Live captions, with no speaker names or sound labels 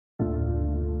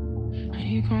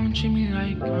you gon' treat me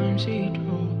like I'm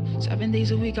see-through? 7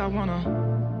 days a week I wanna.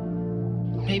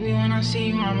 Maybe when I see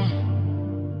you, mama.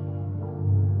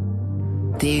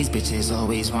 These bitches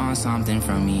always want something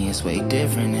from me. It's way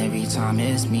different every time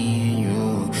it's me and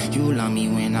you. You love me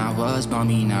when I was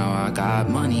bummy, now I got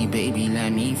money, baby,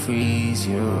 let me freeze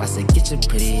you. I said get your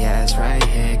pretty ass right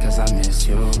here, cause I miss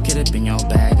you. Get up in your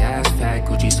bag, ass fat,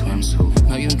 Gucci swimsuit.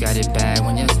 Know you got it bad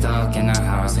when you're stuck in the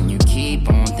house, and you keep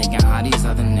on thinking how these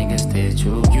other niggas did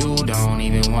you. You don't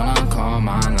even wanna call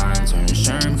my line, turn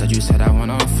sherm, cause you said I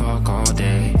wanna fuck all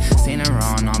day. Seen it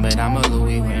wrong, no, but I'm a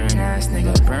Louis wearing ass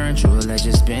nigga. Burn true, let's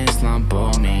just been slump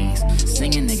all means.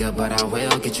 Singing nigga, but I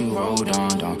will get you rolled on.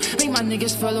 Don't make my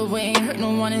niggas fell away, ain't hurt no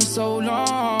one in so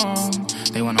long.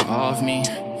 They wanna off me,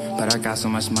 but I got so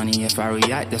much money, if I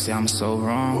react, they'll say I'm so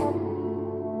wrong.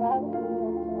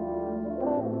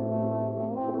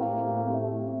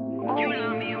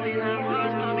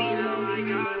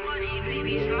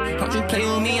 Don't you play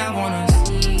with me, I wanna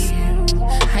see you.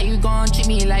 How you gon' treat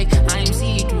me like I'm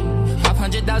see-through?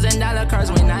 $500,000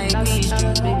 cars when I please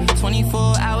you.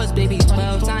 24 hours, baby,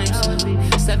 12 times.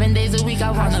 7 days a week,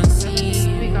 I wanna see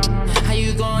you. How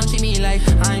you gon' treat me like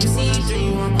I'm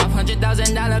see-through?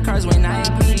 $500,000 cars when I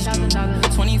please you.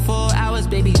 24 hours,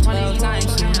 baby, 12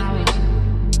 times.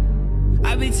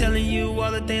 I be telling you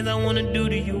all the things I wanna do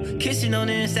to you. Kissing on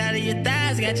the inside of your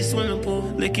thighs, got you swimming pool.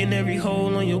 Licking every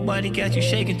hole on your body, got you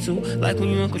shaking too. Like when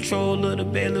you in control of the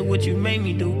bed, look what you made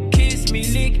me do. Kiss me,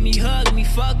 lick me, hug me,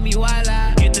 fuck me while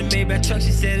I get the Maybach truck.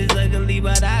 She said it's ugly,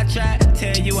 but I try.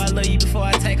 Tell you I love you before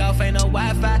I take off, ain't no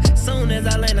Wi-Fi. Soon as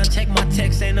I land, I check my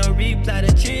text, ain't no reply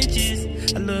to trenches.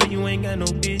 I love you, ain't got no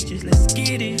bitches, let's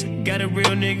get it. Got a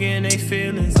real nigga and they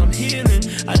feelings, I'm healing.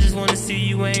 I just wanna see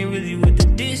you ain't really with the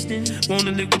distance.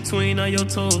 Wanna live between all your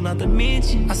toes, not to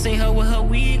mention I seen her with her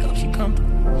wig up, she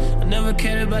comfortable. I never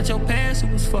cared about your past,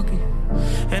 it was fucking.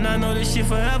 And I know this shit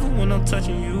forever when I'm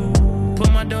touching you.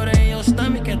 Put my daughter in your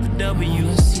stomach at the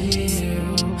W. See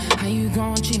you. How you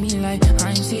gon' treat me like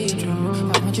I'm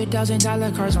see-through?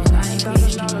 $500,000 cars when I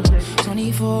please you.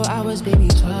 24 hours, baby,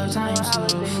 12 times.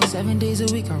 7 days a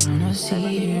week, I wanna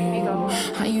see you.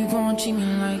 How you gon' treat me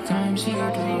like I'm see-through?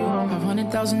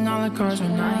 $500,000 cars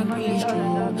when I please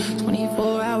you.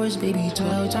 24 hours, baby,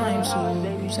 12 times.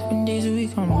 7 days a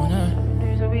week, I wanna.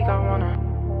 You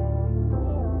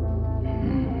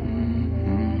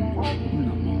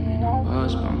know me when I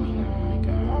was bummy, now I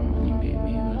got money,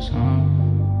 baby, what's up?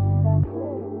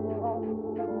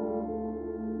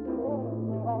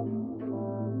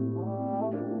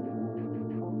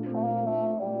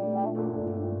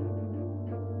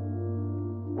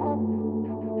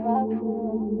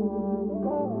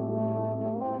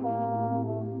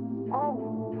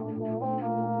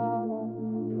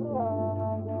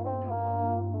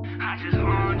 I just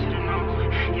want you to know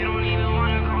you don't even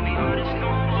wanna call me artist no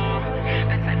more.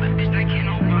 That type of bitch that can't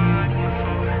nobody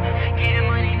afford. Getting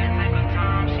money, that type of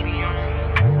time she be on.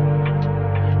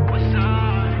 What's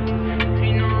up?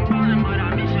 You know I'm ballin', but I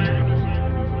miss her.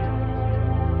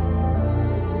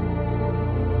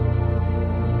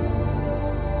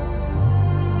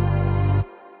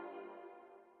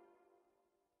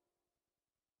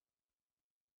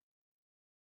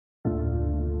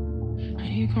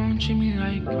 You gon' treat me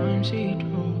like I'm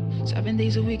see-through? 7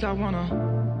 days a week I wanna.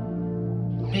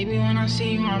 Maybe when I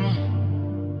see you, mama.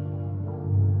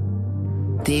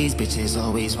 These bitches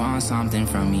always want something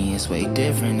from me. It's way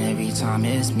different every time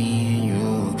it's me and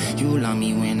you. You love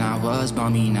me when I was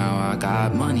bummy, now I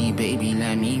got money, baby,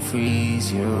 let me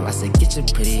freeze you. I said get your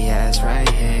pretty ass right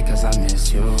here, cause I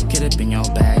miss you. Get up in your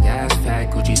bag, ass fat,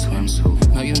 Gucci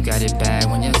swimsuit. Know you got it bad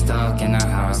when you're stuck in the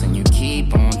house, and you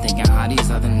keep on thinking how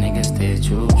these other niggas did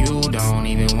you. You don't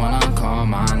even wanna call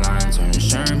my line, turn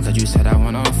sherm, cause you said I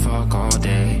wanna fuck all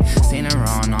day. Seen it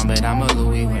wrong, no, but I'm a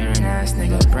Louis wearing ass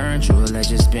nigga. Burn true, let's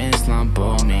just been slump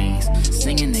all means.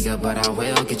 Singing nigga, but I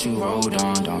will get you rolled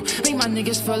on. Don't make my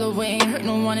niggas fell away, ain't hurt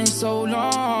no one in so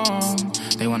long.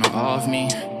 They wanna off me,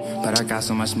 but I got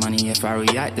so much money, if I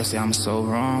react, they'll say I'm so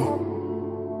wrong.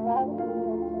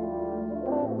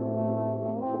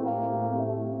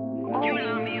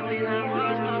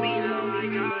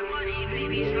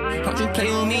 Don't you play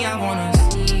with me, I wanna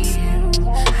see you.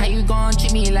 How you gon'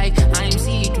 treat me like I'm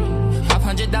see-through?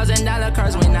 $500,000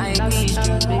 cars when I please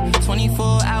you.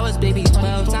 24 hours, baby,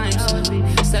 12 times.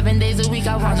 7 days a week,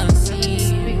 I wanna see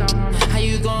you. How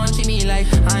you gon' treat me like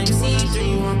I'm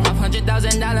see-through?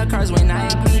 $500,000 cars when I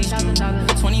please you.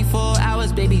 24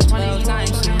 hours, baby, 12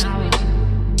 times.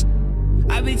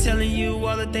 I be telling you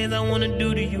all the things I wanna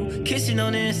do to you. Kissing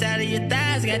on the inside of your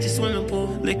thighs, got you swimming pool.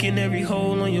 Licking every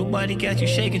hole on your body, got you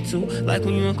shaking too. Like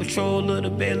when you in control of the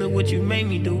bed, look what you made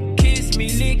me do. Kiss Kiss me,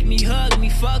 lick me, hug me,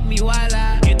 fuck me while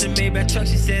I get the Maybach truck.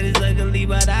 She said it's ugly,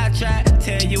 but I try.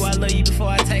 Tell you I love you before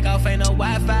I take off, ain't no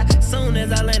Wi-Fi. Soon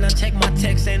as I land, I check my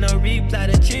text, ain't no reply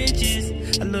to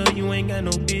trenches. I love you, ain't got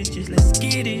no bitches, let's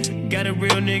get it. Got a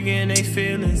real nigga and they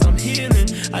feelings, I'm healing.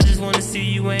 I just wanna see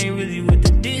you ain't really with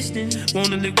the distance.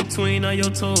 Wanna live between all your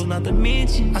toes, not to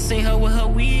mention I seen her with her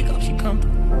wig off, she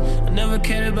comfortable. I never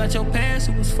cared about your past,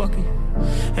 who was fucking.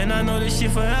 And I know this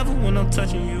shit forever when I'm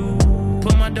touching you.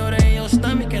 Put my daughter in your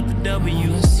stomach at the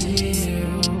W.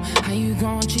 Zero. How you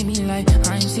gon' treat me like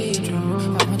I'm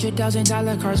see-through?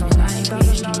 $500,000 cars when I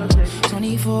reach you.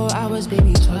 24 hours,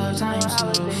 baby, 12 times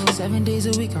so 7 days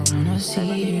a week, I wanna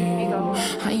see you.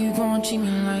 How you gon' treat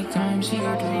me like I'm see-through?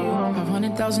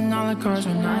 $500,000 cars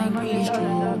when I reach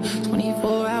you.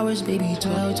 24 hours, baby,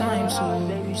 12 times so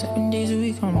 7 days a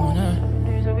week, I wanna.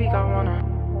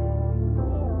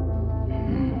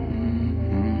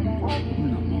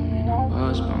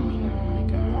 Buzz on me now, I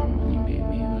got money,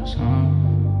 baby, what's up?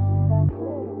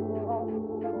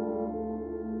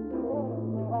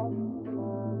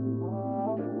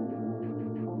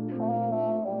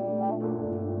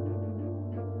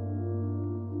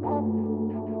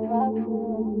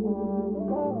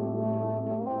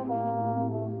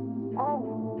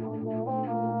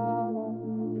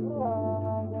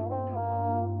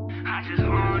 I just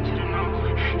want you to know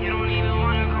you don't even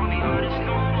wanna call me artist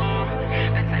no more.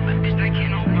 That type of bitch that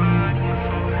can't nobody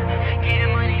afford.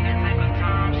 Getting money, that type of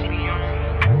time she be on.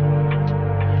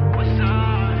 What's up?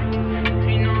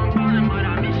 You know I'm ballin', but I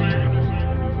miss her.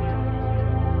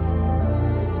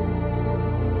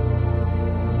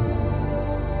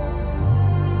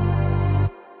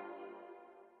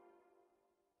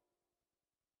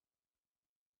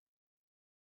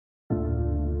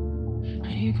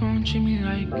 How you gon' treat me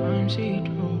like I'm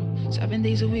see-through? 7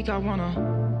 days a week, I wanna.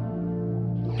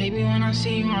 Maybe when I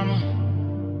see you, mama.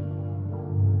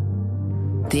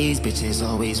 These bitches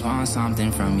always want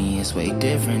something from me. It's way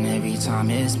different every time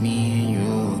it's me and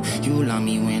you. You love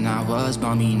me when I was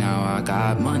bummy, now I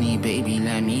got money, baby,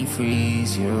 let me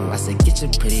freeze you. I said get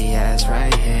your pretty ass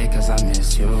right here, cause I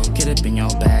miss you. Get up in your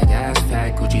bag, ass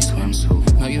fat, Gucci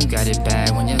swimsuit. Know you got it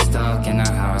bad when you're stuck in the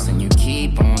house, and you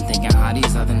keep on thinking how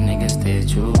these other niggas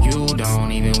did you. You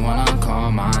don't even wanna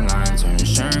call my line, turn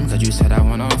sherm, cause you said I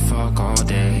wanna fuck all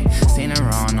day. Seen her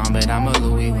on, but I'm a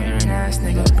Louis wearing ass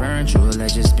nigga. Burn you,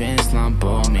 let you spin slump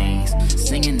all mains.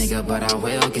 Singing nigga, but I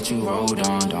will get you rolled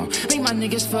on. Don't make my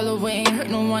niggas fell away, ain't hurt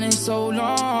no one in so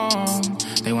long.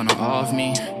 They wanna off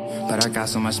me, but I got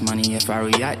so much money, if I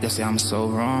react, they'll say I'm so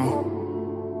wrong.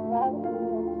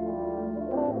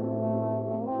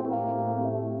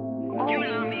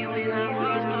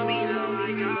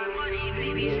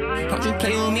 Don't you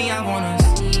play with me, I wanna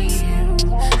see you.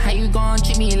 How you gon'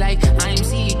 treat me like I'm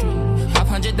see-through?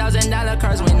 $500,000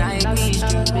 cars when I reach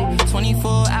you.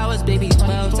 24 hours, baby,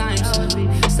 12 times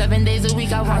 7 days a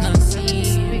week, I wanna see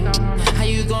you. How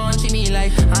you gon' treat me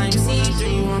like I'm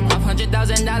see-through?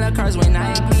 $500,000 cars when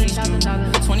I reach you.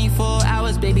 24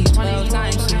 hours, baby, 12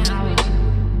 times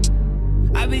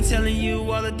I be telling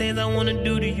you all the things I wanna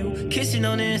do to you. Kissing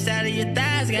on the inside of your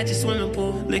thighs, got you swimming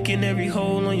pool. Licking every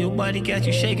hole on your body, got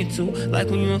you shaking too. Like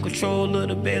when you in control of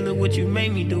the bed, look what you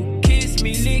made me do. Kiss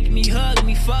me, lick me, hug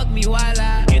me, fuck me while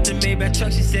I get the Maybach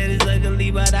truck. She said it's ugly,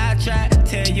 but I try.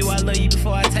 Tell you I love you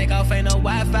before I take off, ain't no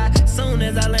Wi-Fi. Soon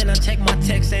as I land, I check my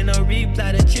text, ain't no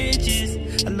reply to trenches.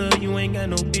 I love you, ain't got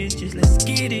no bitches, let's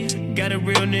get it. Got a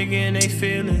real nigga and they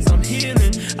feelings, I'm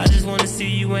healing. I just wanna see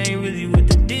you ain't really with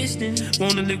the distance.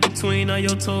 Wanna live between all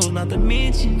your toes, not to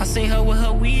mention I seen her with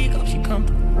her wig off, she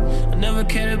comfortable. I never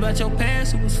cared about your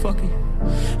past, who was fucking.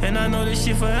 And I know this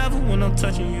shit forever when I'm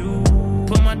touching you.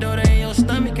 Put my daughter in your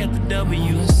stomach at the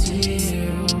W.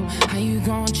 Zero. How you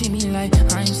gon' treat me like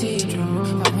I'm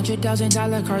see-through?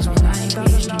 $500,000 cars when I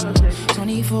reach you.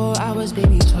 24 hours,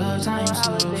 baby, 12 times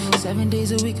so 7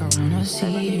 days a week, I wanna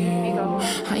see you.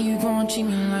 How you gon' treat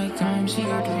me like I'm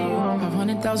see-through?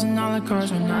 $500,000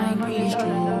 cars when I reach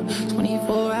you.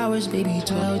 24 hours, baby,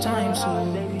 12 times so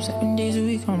 7 days a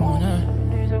week, I wanna.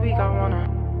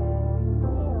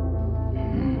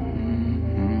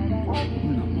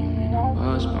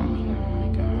 Buzz on me now, I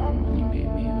got money,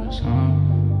 baby, what's up?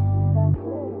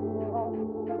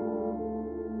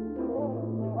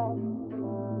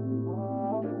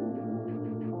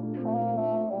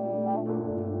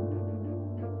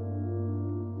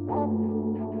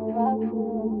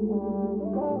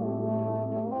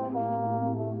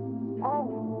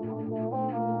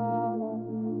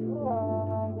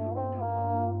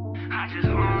 I just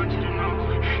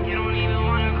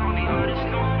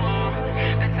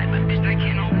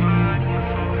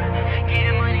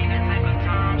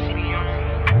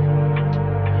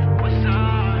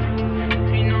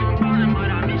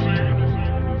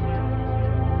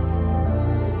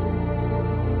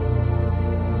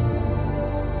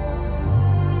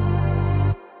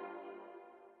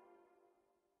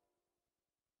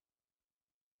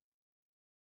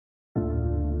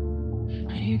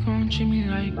How you gon' treat me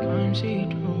like I'm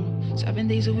see-through? 7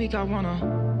 days a week I wanna.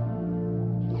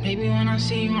 Maybe when I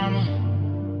see you, mama.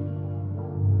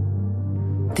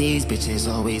 These bitches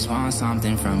always want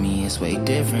something from me. It's way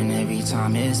different every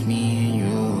time it's me and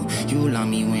you. You love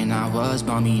me when I was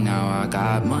bummy. Now I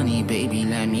got money, baby,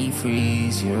 let me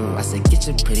freeze you. I said get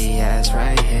your pretty ass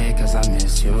right here, cause I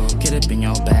miss you. Get up in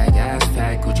your bag, ass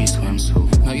fat, Gucci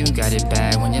swimsuit. Know you got it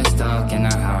bad when you're stuck in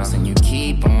the house, and you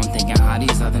keep on thinking how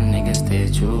these other niggas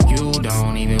did you. You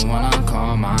don't even wanna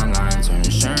call my line, turn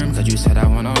sherm, cause you said I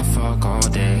wanna fuck all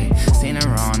day. Seen it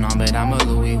wrong, no, but I'm a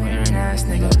Louis wearing ass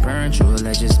nigga. Burn you,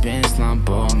 let just been slump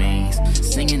all means.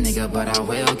 Singing nigga, but I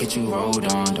will get you rolled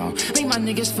on. Don't make my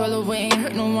niggas feel away, ain't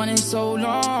hurt no one in so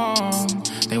long.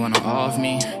 They wanna off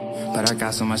me, but I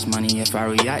got so much money. If I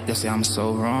react, they'll say I'm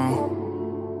so wrong.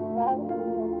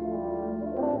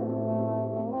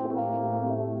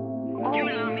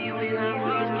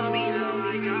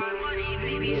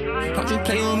 Don't you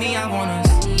play with me, I wanna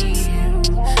see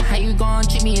you. How you gon'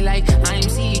 treat me like I'm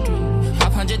see-through?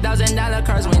 $500,000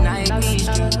 cars when I please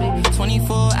you.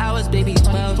 24 hours, baby,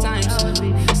 12 times.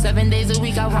 7 days a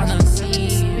week, I wanna see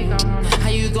you. How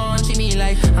you gon' treat me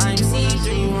like I'm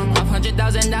see-through?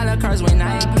 $500,000 cars when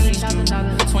I please you.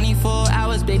 24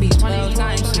 hours, baby, 12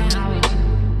 times.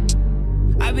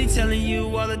 I be telling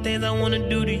you all the things I wanna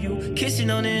do to you. Kissing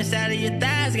on the inside of your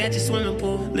thighs, got your swimming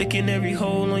pool. Licking every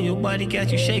hole on your body,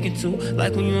 got you shaking too.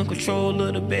 Like when you in control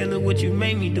of the bed, look what you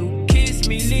made me do. Kiss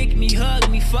me, lick me, hug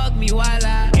me, fuck me while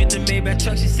I get the Maybach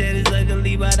truck. She said it's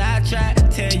ugly, but I try.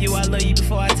 Tell you I love you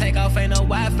before I take off, ain't no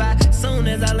Wi-Fi. Soon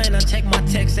as I land, I check my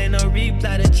text, ain't no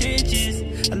reply to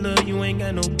trenches. I love you, ain't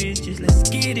got no bitches, let's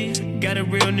get it. Got a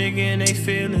real nigga and they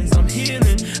feelings, I'm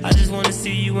healing. I just wanna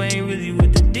see you ain't really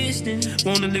with the distance.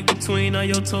 Wanna live between all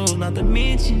your toes, not to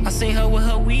mention I seen her with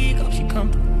her wig up, she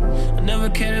comfortable. I never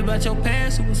cared about your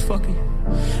past, who was fucking you.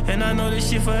 And I know this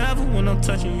shit forever when I'm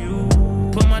touching you.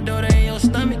 Put my daughter in your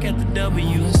stomach at the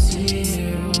W.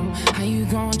 How you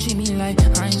gon' treat me like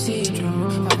I'm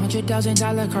see-through?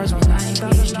 $500,000 cars when I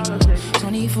please you.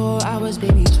 24 hours,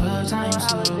 baby, 12 times.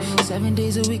 7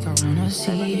 days a week, I wanna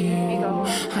see you.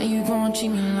 How you gon' treat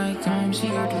me like I'm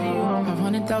see-through?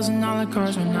 $500,000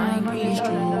 cars when I please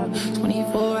you.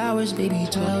 24 hours, baby,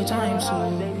 12 times.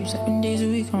 7 days a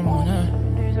week, I wanna.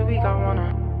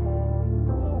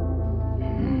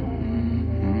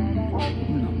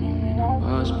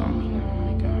 Was bumpy, now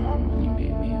I got money,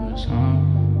 baby, what's up?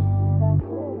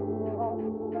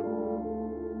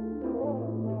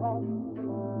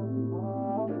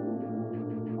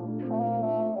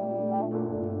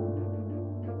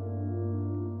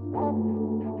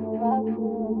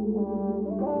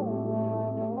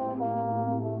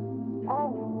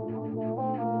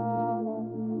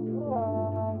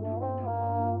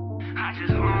 I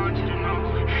just want you to know,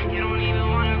 you don't even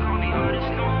wanna call me artist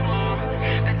no more.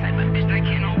 That type of bitch that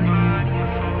can't nobody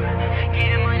afford.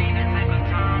 Getting money, that type of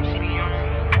time she be on.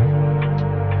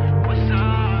 What's up?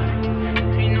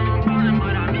 You know I'm ballin',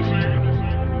 but I miss her.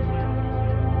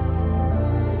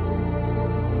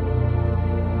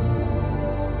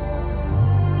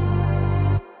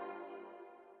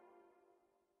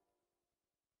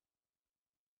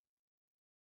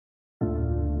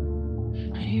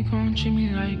 How you gon' treat me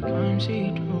like I'm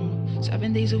see-through?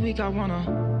 7 days a week, I wanna.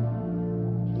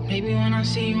 Maybe when I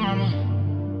see you, mama.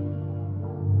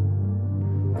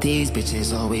 These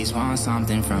bitches always want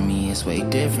something from me. It's way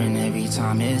different every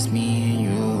time it's me and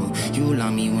you. You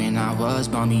love me when I was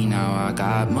bummy. Now I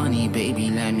got money,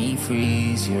 baby, let me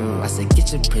freeze you. I said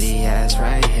get your pretty ass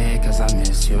right here, cause I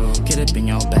miss you. Get up in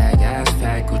your bag, ass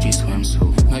fat, Gucci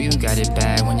swimsuit. Know you got it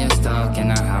bad when you're stuck in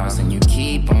the house, and you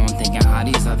keep on thinking how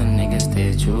these other niggas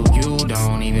did you. You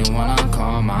don't even wanna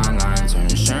call my line, turn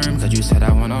sherm, cause you said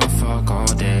I wanna fuck all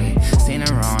day. Seen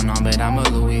it wrong, no, but I'm a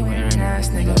Louis wearing ass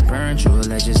nigga. Burn you,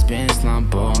 let just been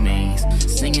slump all means.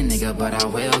 Singing nigga, but I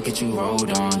will get you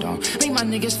rolled on. Don't make my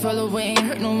niggas feel away, ain't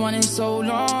hurt no one in so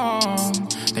long.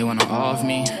 They wanna off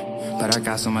me, but I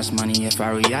got so much money. If I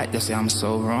react, they'll say I'm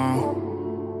so wrong.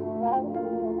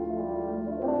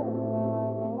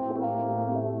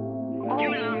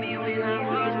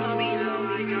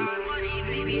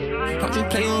 Don't you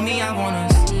play with me, I wanna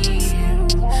see you.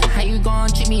 How you gon'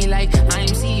 treat me like I'm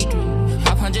see-through?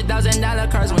 $500,000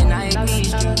 cars when I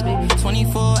please you.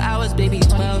 24 hours, baby,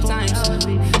 12 times.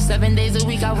 7 days a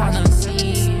week, I wanna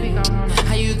see you.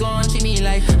 How you gon' treat me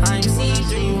like I'm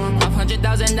see-through?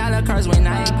 $500,000 cars when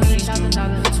I please you.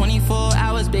 24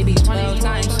 hours, baby, 12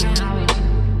 times.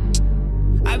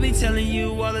 I be telling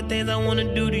you all the things I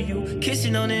wanna do to you.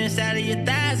 Kissing on the inside of your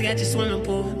thighs, got you swimming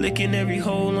pool. Licking every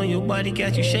hole on your body,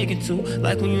 got you shaking too.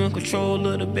 Like when you in control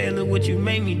of the bed, look what you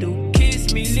made me do.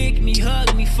 Kiss me, lick me,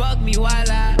 hug me, fuck me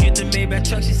while I get the Maybach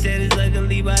truck. She said it's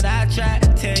ugly, but I try.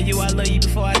 Tell you I love you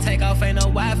before I take off, ain't no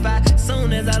Wi-Fi.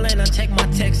 Soon as I land, I check my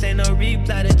text, ain't no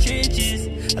reply to trenches.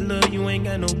 I love you, ain't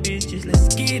got no bitches,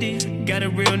 let's get it. Got a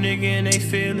real nigga and they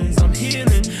feelings, I'm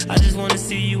healing. I just wanna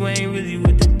see you ain't really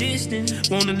with the distance.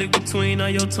 Wanna live between all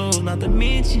your toes, not to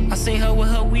mention I seen her with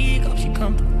her wig off, she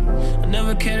comfortable. I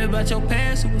never cared about your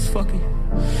past, it was fucking.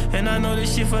 And I know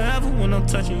this shit forever when I'm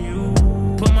touching you.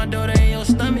 Put my daughter in your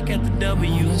stomach at the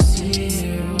W. See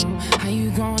you. How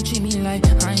you gon' treat me like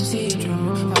I'm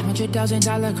see-through?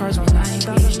 $100,000 cars on 9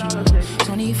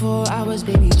 24 hours,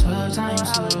 baby, 12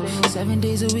 times slow. 7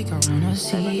 days a week, I wanna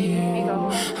see you.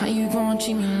 How you gon'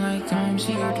 treat me like I'm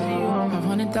see-through?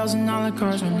 $500,000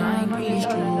 cars on 9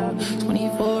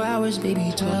 24 hours,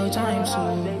 baby, 12 times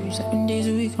slow. 7 days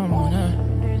a week, I wanna.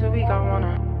 You know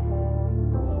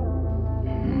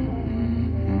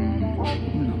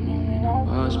me when I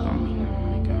was bumming, now I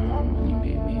got money,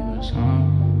 baby, what's up?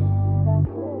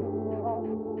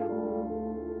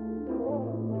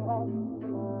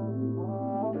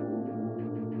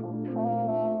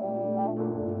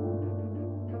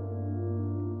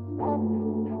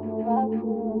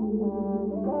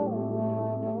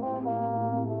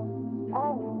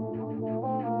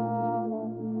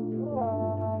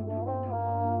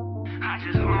 I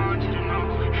just want you to know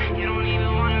you don't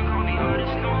even wanna call me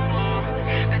artist no more.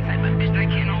 That type of bitch that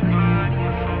can't nobody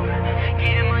afford.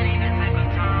 Getting money, that type of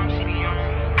time she be on.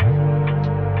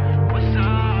 What's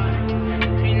up?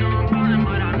 You know I'm calling,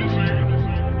 but I miss her.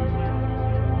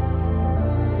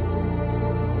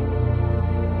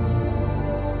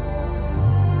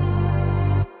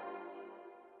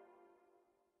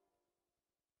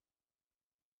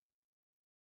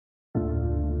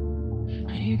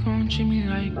 How you gon' treat me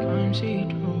like I'm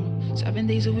see-through? 7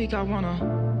 days a week, I wanna.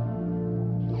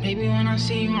 Maybe when I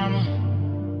see you, mama.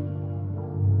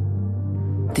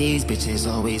 These bitches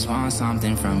always want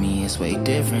something from me. It's way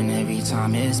different every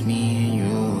time it's me and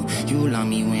you. You love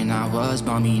me when I was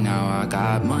bummy, now I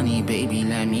got money, baby,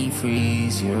 let me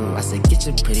freeze you. I said get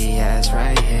your pretty ass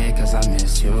right here, cause I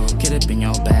miss you. Get up in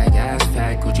your bag, ass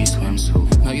fat, Gucci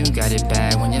swimsuit. Know you got it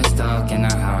bad when you're stuck in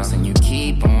the house, and you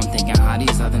keep on thinking how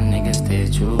these other niggas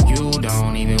did you. You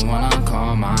don't even wanna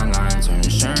call my line, turn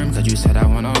sherm, cause you said I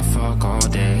wanna fuck all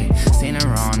day. Seen her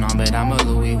on, but I'm a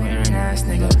Louis wearing ass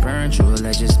nigga. Burn true,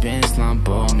 let just been slump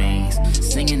all names.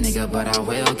 Singing nigga, but I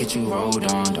will get you rolled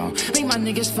on. Don't make my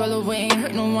niggas feel away, ain't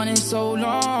hurt no one in so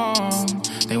long.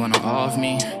 They wanna off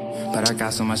me, but I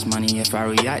got so much money, if I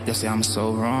react, they'll say I'm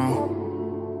so wrong.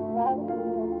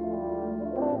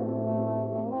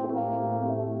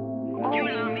 You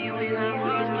love me when I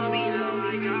was mommy, now I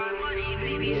got money,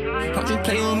 baby, slide. Don't you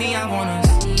play with me, I wanna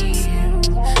see you.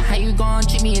 How you gon'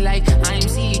 treat me like I'm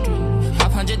see-through?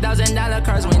 $500,000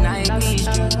 cars when I please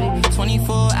you.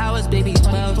 24 hours, baby,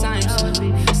 12 times.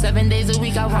 7 days a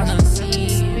week, I wanna see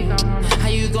you. How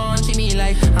you gon' treat me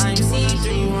like I'm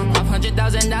see-through?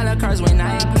 $500,000 cars when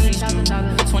I please you.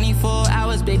 24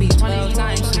 hours, baby, 12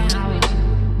 times.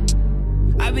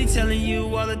 I be telling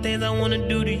you all the things I wanna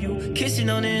do to you. Kissing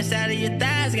on the inside of your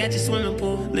thighs, got you swimming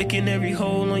pool. Licking every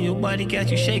hole on your body,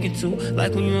 got you shaking too.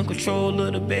 Like when you in control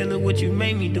of the bed, look what you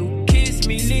made me do. Kiss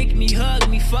me, lick me, hug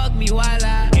me, fuck me while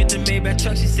I get the Maybach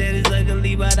truck. She said it's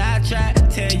ugly, but I try.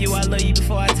 Tell you I love you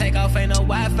before I take off, ain't no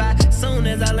Wi-Fi. Soon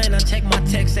as I land, I check my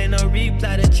text, ain't no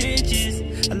reply to trenches.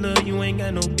 I love you, ain't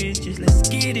got no bitches, let's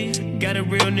get it. Got a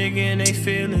real nigga and they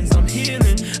feelings, I'm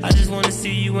healing. I just wanna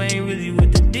see you ain't really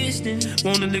with the distance.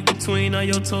 Wanna live between all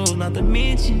your toes, not to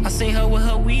mention I seen her with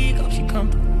her wig off, she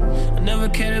comfortable. I never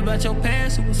cared about your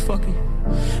past, it was fucking.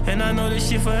 And I know this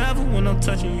shit forever when I'm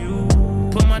touching you.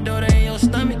 Put my daughter in your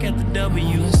stomach at the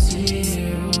W. See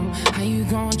you. How you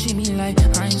gon' treat me like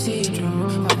I'm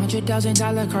see-through?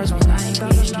 $500,000 cars on 9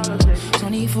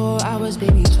 24 hours,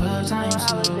 baby, 12 times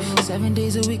slow. 7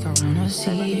 days a week, I wanna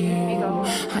see you.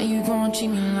 How you gon' treat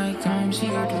me like I'm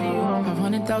see-through?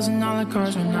 $500,000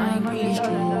 cars on 9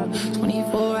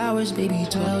 24 hours, baby,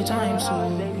 12 times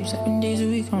slow. 7 days a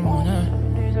week, I wanna.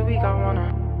 You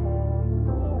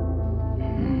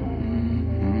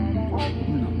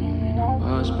know me when I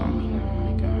was bumming, now I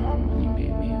got money,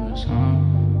 baby, what's up?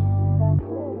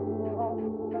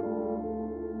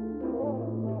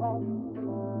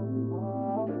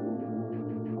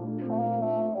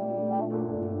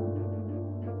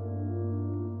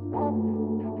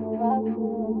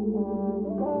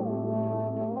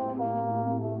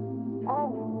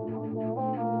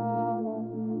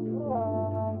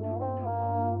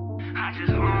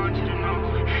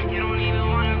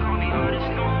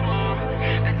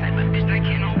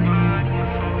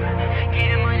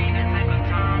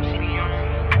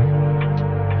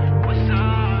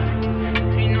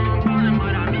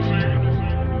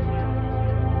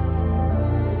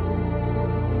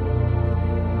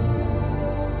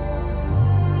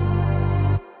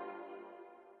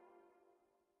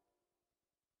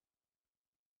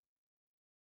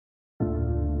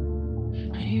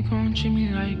 you gon' treat me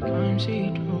like I'm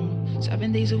see-through?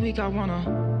 7 days a week I wanna.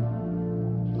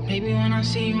 Maybe when I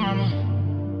see you, mama.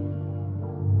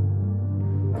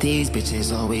 These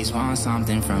bitches always want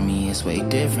something from me. It's way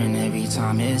different every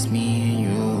time it's me and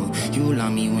you. You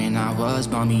love me when I was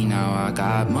bummy, now I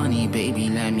got money, baby,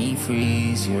 let me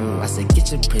freeze you. I said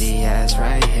get your pretty ass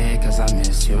right here, cause I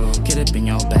miss you. Get up in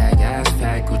your bag, ass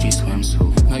fat, Gucci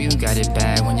swimsuit. Know you got it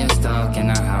bad when you're stuck in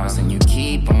the house, and you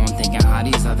keep on thinking how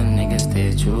these other niggas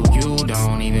did you. You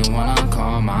don't even wanna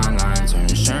call my line, turn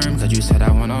sherm, cause you said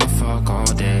I wanna fuck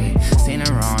all day. Seen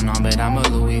her on, but I'm a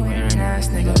Louis wearing ass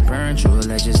nigga. Burn true,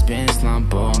 let's just been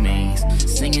slump all means.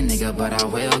 Singing nigga, but I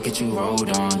will get you rolled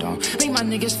on. Don't make my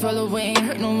niggas fell away, ain't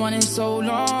hurt no one in so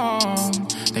long.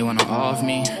 They wanna off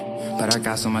me, but I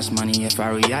got so much money, if I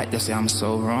react, they'll say I'm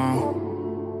so wrong.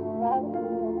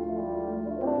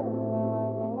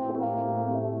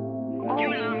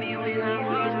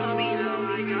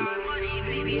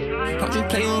 Don't you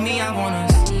play with me, I wanna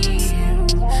see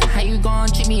you. How you gon'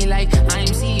 treat me like I'm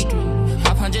see-through?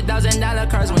 $500,000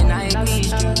 cars when I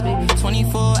please you.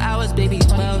 24 hours, baby,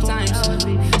 12 times.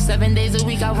 7 days a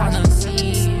week, I wanna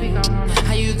see you.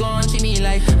 How you gon' treat me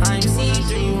like I'm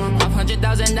see-through?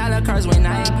 $500,000 cars when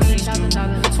I please you.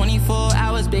 24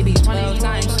 hours, baby, 12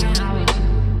 times.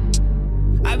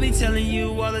 I be telling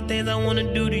you all the things I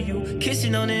wanna do to you.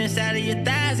 Kissing on the inside of your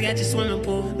thighs, got you swimming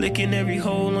pool. Licking every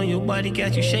hole on your body,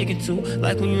 got you shaking too.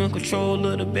 Like when you in control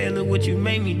of the bed, look what you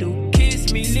made me do.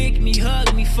 Kiss me, lick me,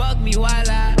 hug me, fuck me while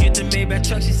I get the Maybach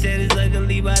truck. She said it's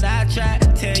ugly, but I try.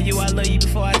 Tell you I love you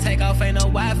before I take off, ain't no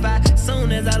Wi-Fi.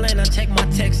 Soon as I land, I check my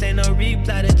text, ain't no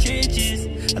reply to trenches.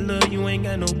 I love you, ain't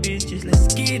got no bitches,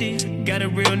 let's get it. Got a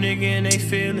real nigga and they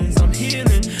feelings, I'm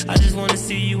healing. I just wanna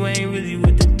see you ain't really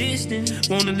with the distance.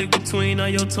 Wanna live between all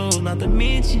your toes, not to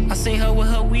mention I seen her with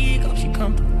her wig, oh she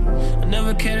comfortable. I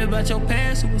never cared about your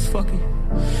past, it was fucking.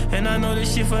 And I know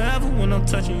this shit forever when I'm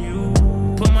touching you.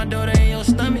 Put my daughter in your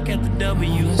stomach at the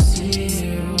W. See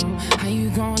you. How you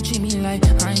gon' treat me like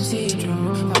I'm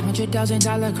see-through?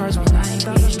 $500,000 cars when I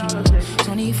please you.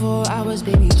 24 hours,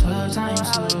 baby, 12 times.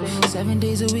 7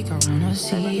 days a week, I wanna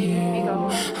see you.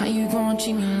 How you gon'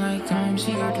 treat me like I'm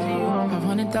see-through?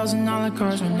 $500,000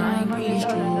 cars when I please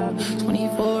you.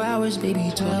 24 hours,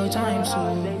 baby, 12 times.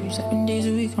 7 days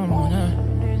a week, I wanna.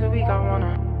 You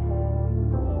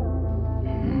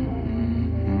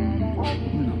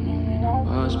know me when I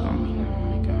was bumming, now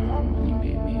I got money,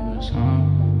 baby, what's up?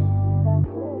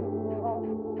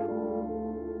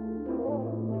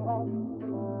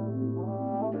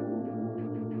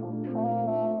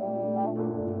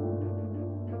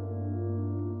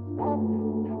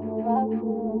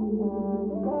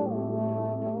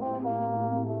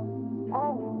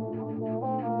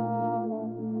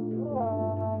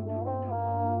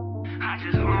 I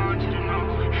just want you to know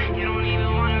you don't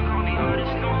even wanna call me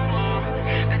artist no more.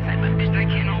 That type of bitch that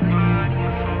can't nobody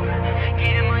afford.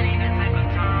 Getting money, that type of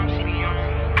time she be on.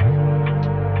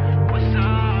 What's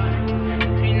up?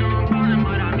 You know I'm ballin',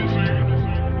 but I miss her.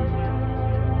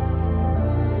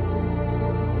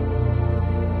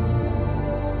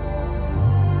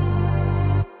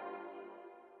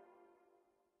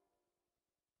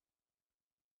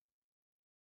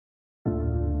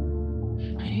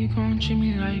 How you gon' treat me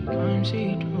like I'm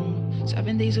see-through?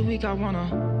 7 days a week I wanna.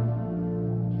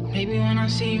 Maybe when I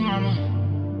see you, mama.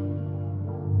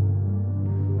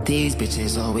 These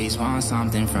bitches always want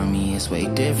something from me. It's way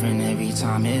different every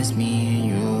time it's me and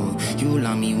you. You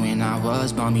love me when I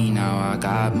was bummy, now I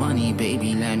got money,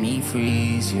 baby, let me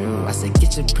freeze you. I said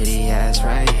get your pretty ass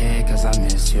right here, cause I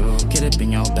miss you. Get up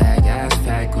in your bag, ass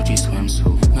fat, Gucci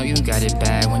swimsuit. Know you got it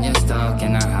bad when you're stuck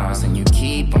in the house, and you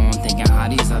keep on thinking how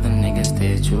these other niggas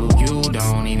did you. You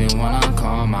don't even wanna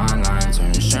call my line,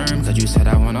 turn sherm, cause you said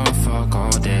I wanna fuck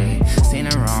all day. Seen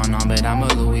her on, but I'm a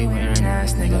Louis wearing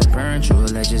ass nigga. Burn true,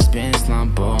 let's just been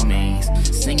slump all means.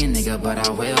 Singing nigga, but I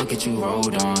will get you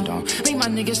rolled on. Don't make my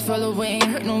niggas fell away, ain't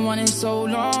hurt no one in so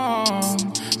long.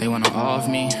 They wanna off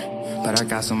me, but I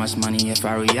got so much money, if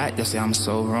I react, they'll say I'm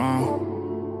so wrong.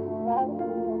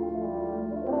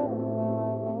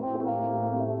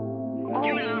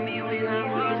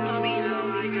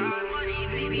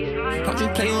 Don't you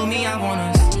play with me, I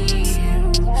wanna see you.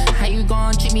 How you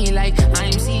gon' treat me like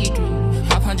I'm see-through?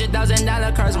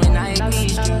 $500,000 cars when I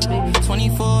please you.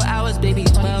 24 hours, baby,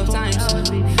 12 times.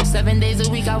 7 days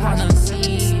a week, I wanna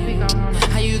see you.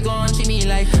 How you gon' treat me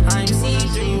like I'm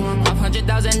see-through?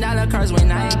 $500,000 cars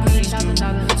when I please you.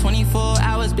 24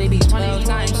 hours, baby, 12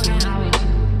 times.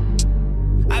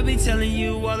 I be telling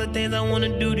you all the things I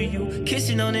wanna do to you.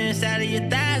 Kissing on the inside of your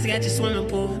thighs, got you swimming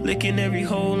pool. Licking every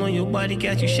hole on your body,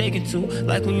 got you shaking too.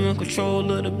 Like when you in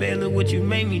control of the bed, look what you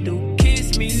made me do. Kiss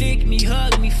Kiss me, lick me,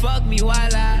 hug me, fuck me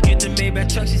while I get the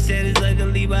Maybach truck. She said it's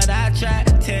ugly, but I try.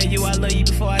 Tell you I love you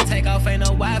before I take off, ain't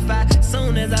no Wi-Fi.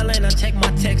 Soon as I land, I check my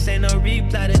text, ain't no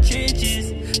reply to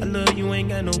trenches. I love you, ain't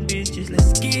got no bitches,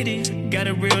 let's get it. Got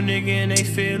a real nigga and they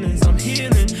feelings, I'm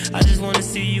healing. I just wanna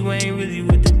see you ain't really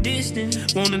with the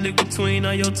distance. Wanna live between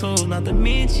all your toes, not to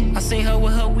mention. I seen her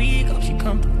with her wig off, she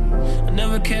comfortable. I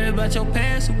never cared about your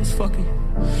past, it was fucking.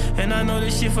 And I know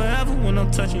this shit forever when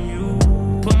I'm touching you.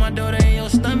 Put my daughter in your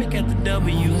stomach at the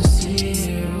W.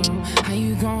 Zero. How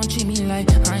you gon' treat me like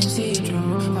I'm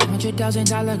see-through?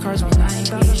 $500,000 cars when I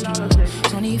reach you.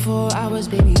 24 hours,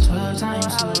 baby, 12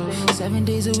 times two. 7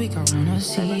 days a week, I wanna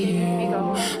see you.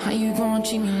 How you gon'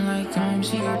 treat me like I'm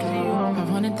see-through?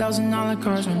 $500,000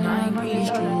 cars when I reach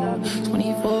you.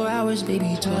 24 hours,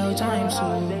 baby, 12 times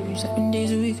two. 7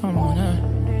 days a week, I wanna.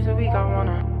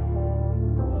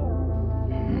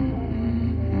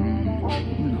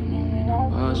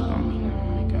 Buzz on me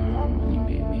now, I got money,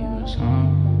 baby, what's up?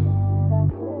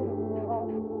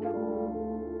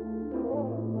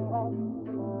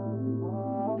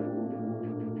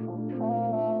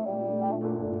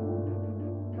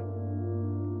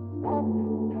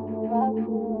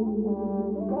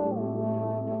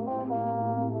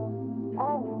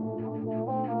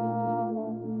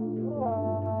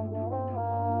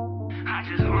 I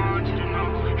just want you to know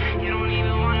you don't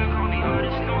even wanna call me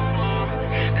artist no more.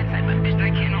 That type of bitch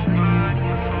that can't nobody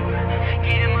afford.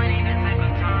 Getting money, that type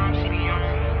of time she be on.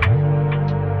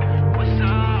 What's up?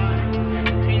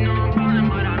 You know I'm ballin',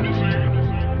 but I miss her.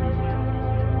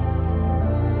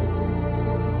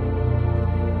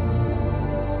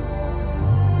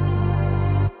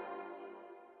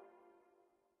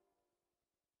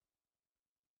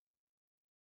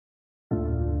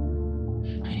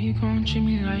 How you gon' treat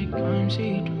me like I'm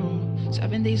see-through?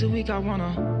 7 days a week, I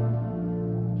wanna.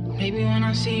 Maybe when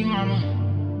I see you, mama.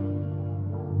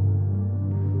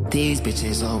 These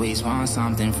bitches always want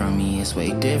something from me. It's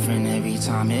way different every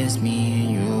time it's me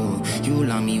and you. You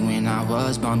love me when I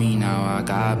was bummy, now I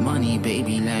got money,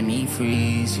 baby, let me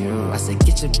freeze you. I said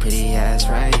get your pretty ass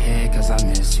right here, cause I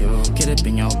miss you. Get up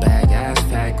in your bag, ass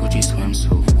fat, Gucci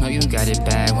swimsuit. Know you got it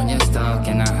bad when you're stuck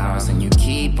in the house, and you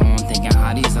keep on thinking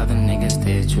how these other niggas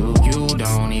did you. You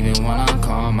don't even wanna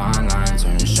call my line,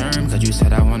 turn sherm, cause you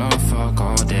said I wanna fuck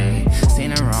all day.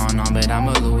 Seen her on, but I'm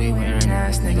a Louis wearing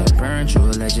ass nigga. Burn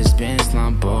true, let's just been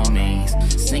slump all mains.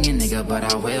 Singing nigga, but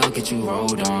I will get you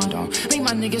rolled on. Don't make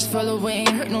my niggas fell away, ain't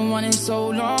hurt no one in so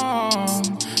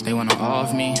long. They wanna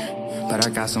off me, but I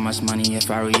got so much money,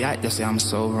 if I react, they'll say I'm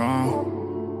so wrong.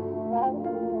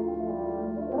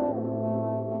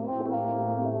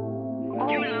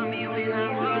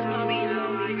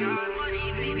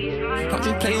 Don't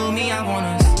you play with me, I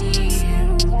wanna see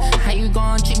you. How you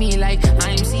gon' treat me like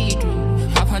I'm see-through?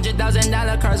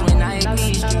 $500,000 cars when I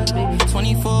reach you.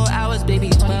 24 hours, baby,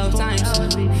 12 times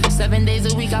two. 7 days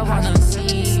a week, I wanna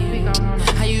see you.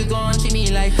 How you gon' treat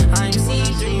me like I'm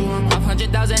see-through?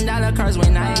 $500,000 cars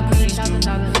when I reach you.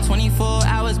 24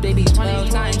 hours, baby, 12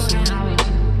 times two.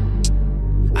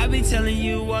 I be telling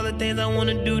you all the things I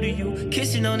wanna do to you.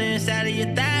 Kissing on the inside of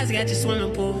your thighs, got you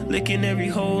swimming pool. Licking every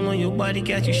hole on your body,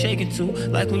 got you shaking too.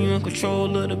 Like when you in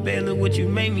control of the bed, look what you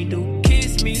made me do.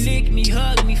 Kiss me, lick me,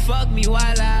 hug me, fuck me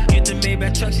while I get the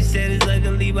Maybach truck. She said it's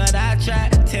ugly, but I try.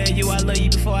 Tell you I love you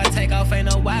before I take off, ain't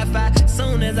no Wi-Fi.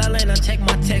 Soon as I land, I check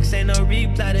my text, ain't no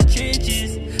reply to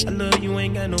trenches. I love you,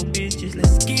 ain't got no bitches,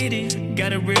 let's get it.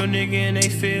 Got a real nigga and they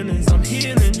feelings, I'm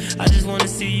healing. I just wanna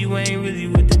see you ain't really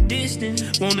with the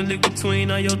distance. Wanna live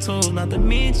between all your toes, not to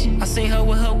mention. I seen her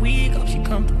with her wig off, she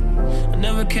comfortable. I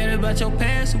never cared about your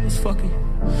past, it was fucking.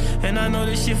 And I know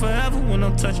this shit forever when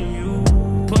I'm touching you.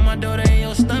 Put my daughter in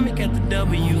your stomach at the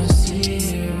W.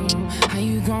 Zero. How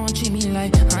you gon' treat me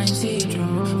like I'm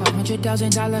see-through?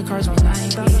 $500,000 cars when I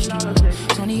reach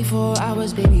you. 24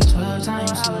 hours, baby, 12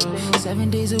 times two. 7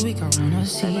 days a week, I wanna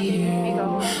see you.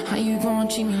 How you gon'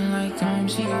 treat me like I'm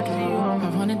see-through?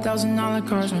 $500,000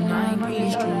 cars when I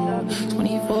reach you.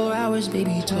 24 hours,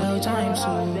 baby, 12 times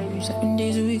two. 7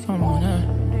 days a week, I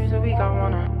wanna.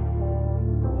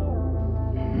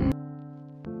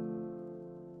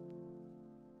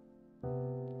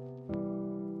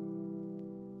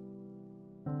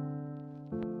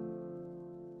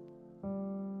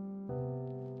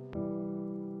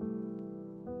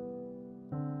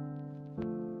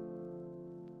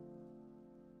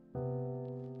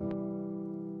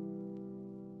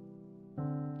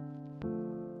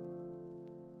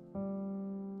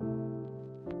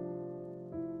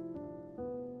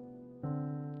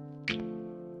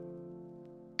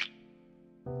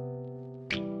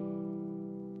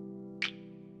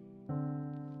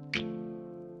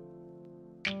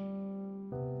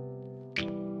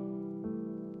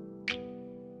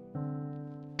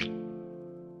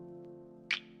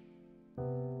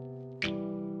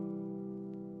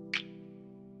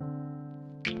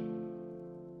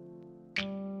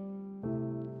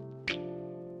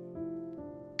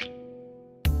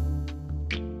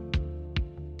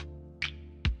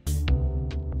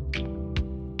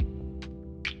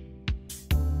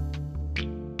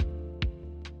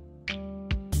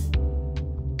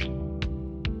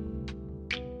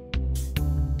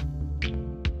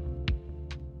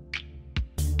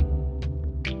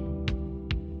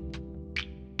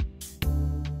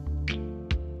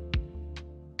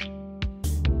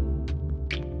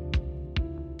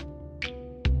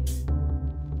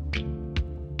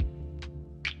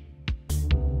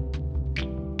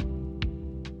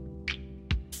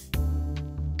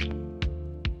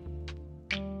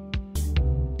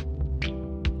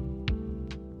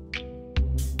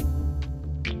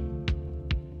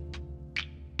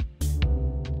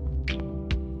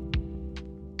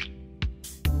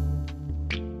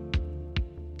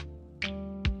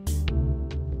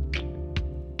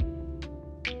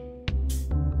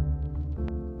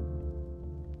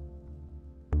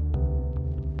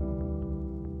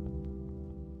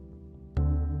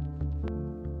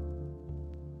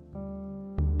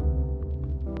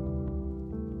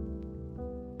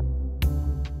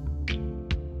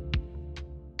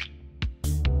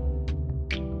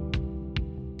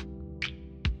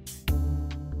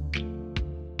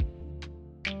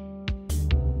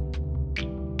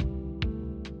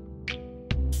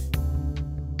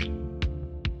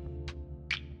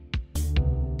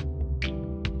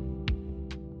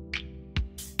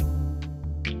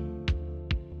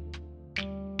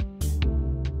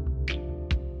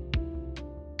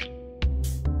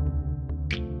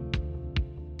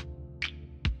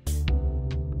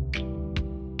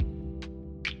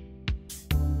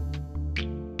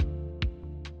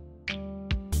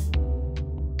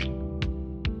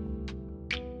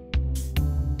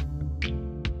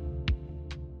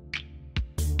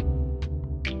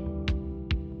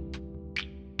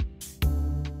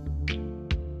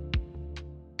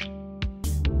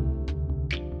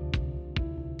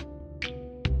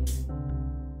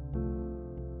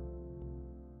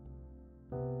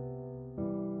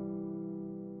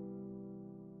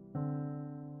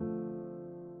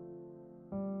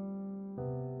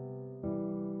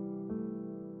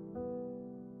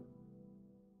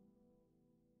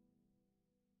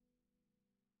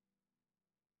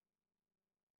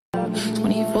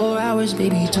 24 hours,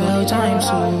 baby, 12 times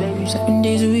 2. 7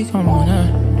 days a week, I wanna.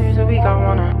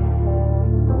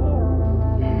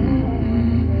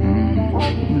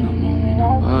 You know me when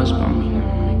I was by me, now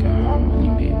I got money,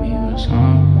 baby, what's up?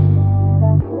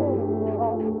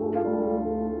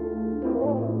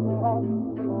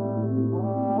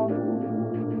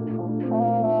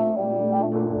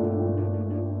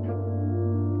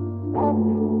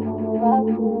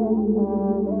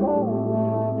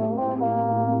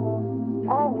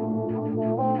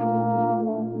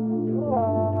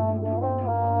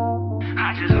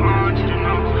 I just want you to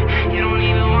know you don't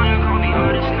even wanna call me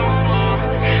artist no more.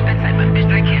 That type of bitch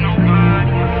that can't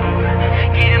nobody afford.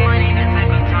 Getting money, that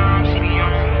type of time she be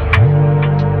on.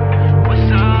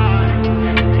 What's up?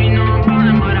 You know I'm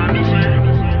ballin', but I miss her.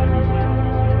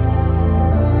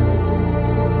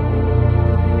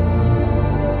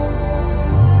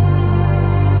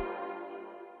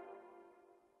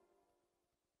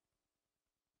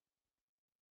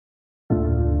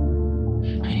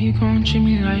 You gon' treat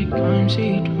me like I'm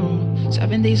see-through.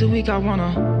 7 days a week, I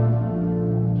wanna.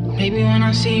 Maybe when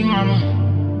I see you, mama.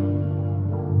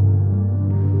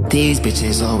 These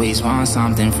bitches always want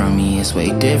something from me. It's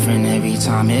way different every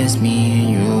time it's me and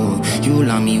you. You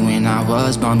love me when I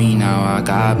was bummy, now I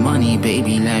got money,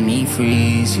 baby, let me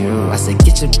freeze you. I said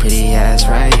get your pretty ass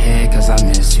right here, cause I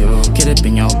miss you. Get up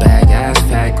in your bag, ass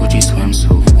fat, Gucci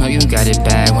swimsuit. Know you got it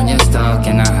bad when you're stuck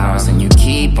in the house, and you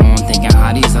keep on thinking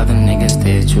how these other niggas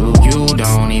did you. You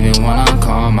don't even wanna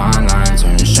call my line,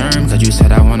 turn sherm, cause you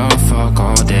said I wanna fuck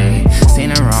all day.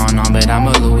 Seen her on, but I'm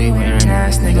a Louis wearing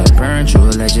ass nigga. Burn you,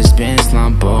 let you spin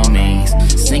slump all mains.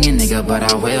 Singing nigga, but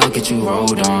I will get you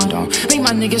rolled on. Don't make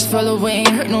my niggas fell away, ain't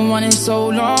hurt no one in so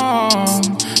long.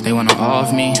 They wanna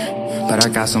off me, but I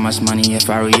got so much money, if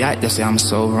I react, they'll say I'm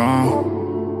so wrong.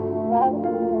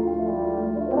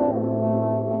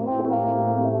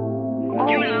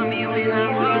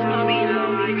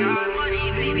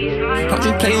 Don't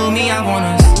you play with me, I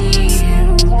wanna see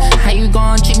you. How you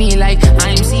gon' treat me like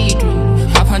I'm see-through?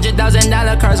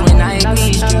 $500,000 cars when I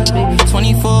please you.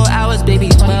 24 hours, baby,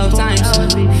 12 times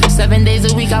 2. 7 days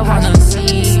a week, I wanna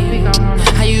see you.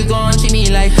 How you gon' treat me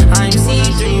like I'm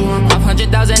see-through?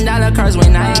 $500,000 cars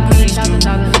when I please you.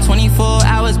 24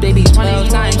 hours, baby, 12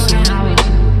 times 2.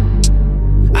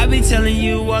 I be telling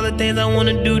you all the things I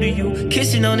wanna do to you.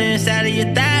 Kissing on the inside of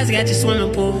your thighs, got you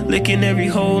swimming pool. Licking every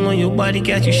hole on your body,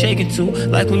 got you shaking too.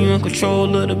 Like when you in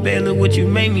control of the bed, look what you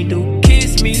made me do.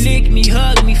 Kiss me, lick me,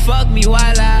 hug me, fuck me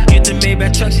while I get the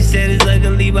Maybach truck. She said it's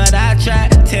ugly, but I try.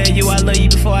 Tell you I love you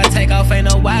before I take off, ain't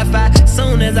no Wi-Fi.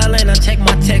 Soon as I land, I check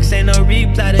my text, ain't no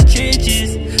reply to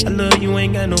trenches. I love you,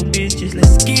 ain't got no bitches,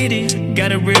 let's get it.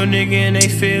 Got a real nigga and they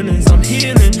feelings, I'm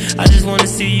healing. I just wanna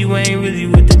see you ain't really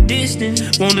with the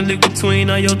distance. Wanna live between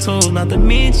all your toes, not to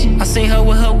mention I seen her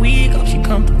with her wig up, she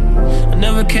comfortable. I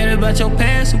never cared about your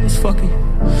past, it was fucking you.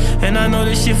 And I know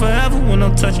this shit forever when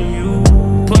I'm touching you.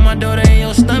 Put my daughter in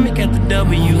your stomach at the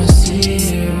W.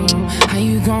 See you. How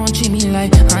you gon' treat me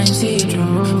like I'm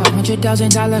see-through?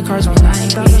 $500,000 cars when I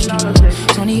please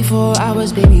you. 24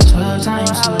 hours, baby, 12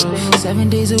 times 2. 7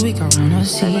 days a week, I wanna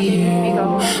see you.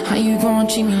 How you gon'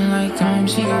 treat me like I'm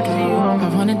see-through?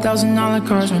 $500,000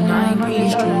 cars when I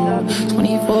please you.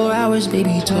 24 hours,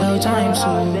 baby, 12 times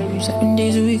 2. 7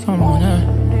 days a week, I wanna.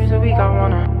 You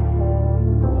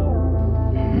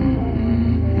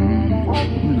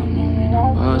know me when I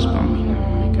was bummy, now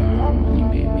I got money,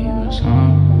 baby, what's up?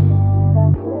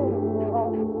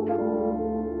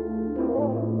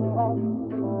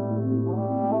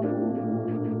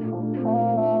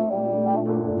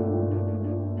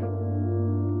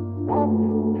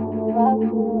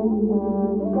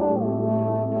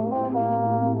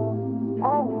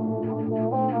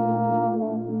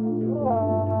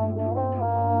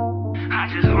 I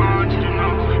just want you to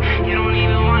know you don't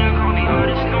even wanna call me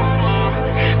artist no more.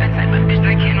 That type of bitch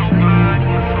that can't nobody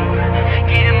afford.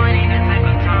 Getting money, that type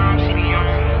of time she be on.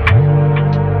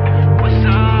 What's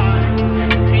up?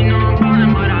 You know I'm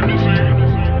ballin', but I miss her.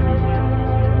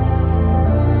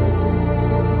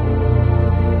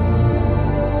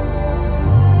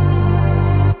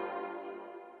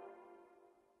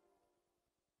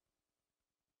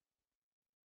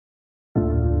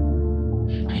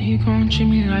 You gon' treat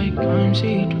me like I'm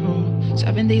see-through.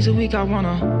 7 days a week, I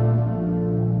wanna.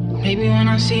 Maybe when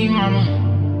I see you, mama.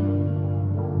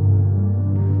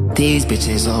 These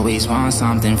bitches always want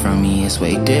something from me. It's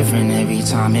way different every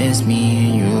time it's me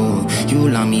and you. You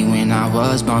love me when I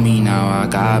was bummy, now I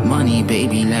got money,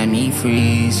 baby, let me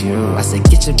freeze you. I said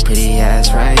get your pretty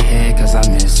ass right here, cause I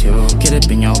miss you. Get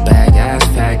up in your bag, ass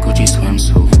fat, Gucci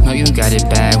swimsuit. Know you got it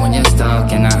bad when you're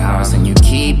stuck in the house, and you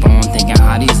keep on thinking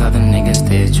how these other niggas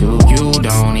did you. You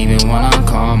don't even wanna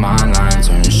call my line,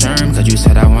 turn sherm, cause you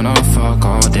said I wanna fuck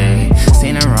all day.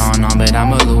 Seen her on, but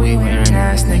I'm a Louis wearing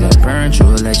ass nigga. Burn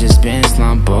true, let's just been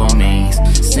slump all means.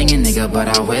 Singing nigga, but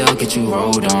I will get you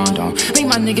rolled on. Don't make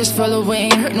my niggas feel away,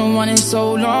 ain't hurt no one in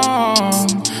so long.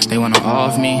 They wanna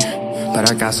off me, but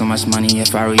I got so much money,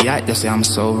 if I react, they'll say I'm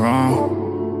so wrong.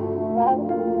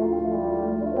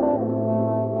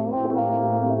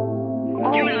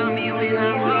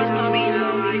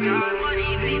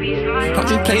 Don't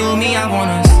you play with me, I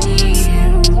wanna see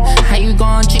you. How you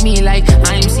gon' treat me like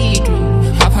I'm see-through?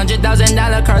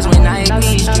 $500,000 cars when I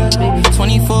please you.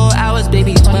 24 hours,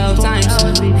 baby, 12 times.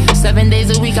 7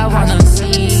 days a week, I wanna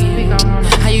see you.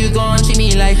 How you gon' treat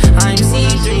me like I'm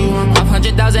see-through?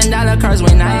 $500,000 cars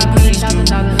when I please you.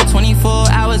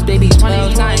 24 hours, baby,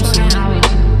 12 times.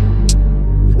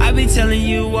 I be telling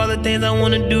you all the things I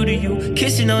wanna do to you.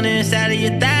 Kissing on the inside of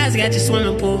your thighs, got your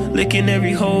swimming pool. Licking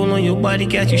every hole on your body,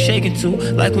 got you shaking too.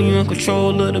 Like when you in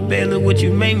control of the bed, look what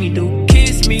you made me do.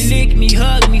 Kiss me, lick me,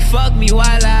 hug me, fuck me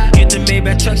while I get the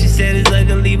Maybach truck. She said it's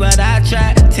ugly, but I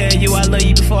try. Tell you I love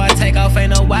you before I take off, ain't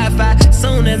no Wi-Fi.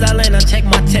 Soon as I land, I check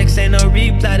my text, ain't no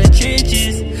reply to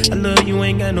trenches. I love you,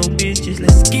 ain't got no bitches,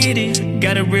 let's get it.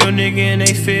 Got a real nigga and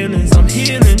they feelings, I'm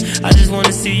healing. I just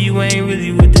wanna see you ain't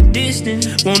really with the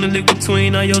distance. Wanna live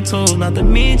between all your toes, not to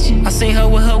mention I seen her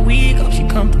with her wig off, she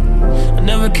comfortable. I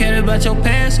never cared about your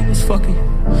past, it was fucking you.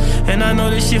 And I know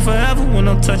this shit forever when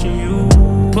I'm touching you.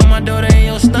 Put my daughter in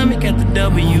your stomach at the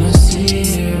W.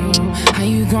 See you. How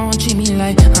you gon' treat me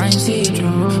like I'm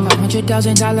see-through?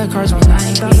 $500,000 cars when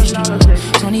I please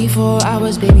you. 24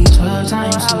 hours, baby, 12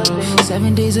 times.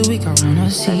 7 days a week, I wanna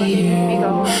see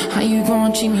you. How you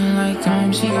gon' treat me like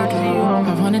I'm see-through?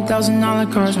 $500,000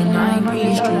 cars when I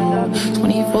please you.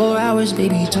 24 hours,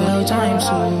 baby, 12 times.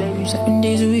 7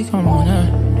 days a week, I wanna.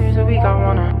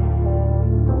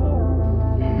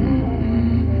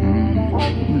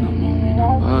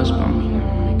 Was bumpy,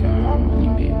 now I got money,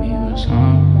 baby, what's up?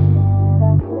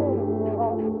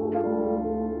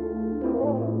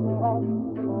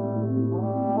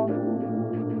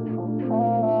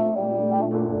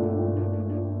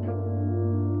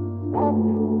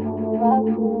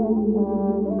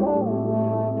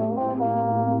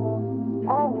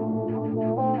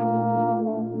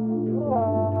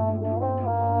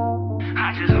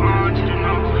 I just want you to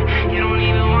know, you don't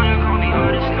even wanna call me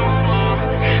artist no more.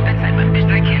 That type of bitch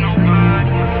that can't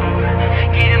nobody afford.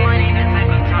 Getting money, that type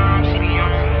of time she be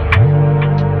on.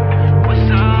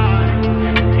 What's up?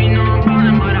 You know I'm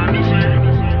ballin', but I miss her.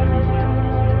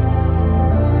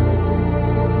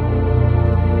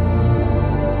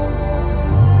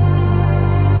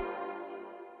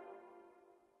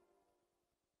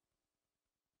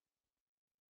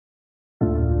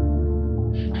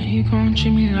 How you gon'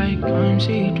 treat me like I'm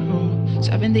see-through?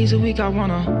 7 days a week, I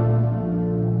wanna.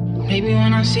 Maybe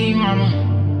when I see you, mama.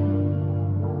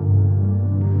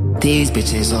 These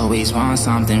bitches always want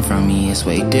something from me. It's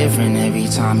way different every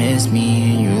time it's me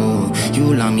and you.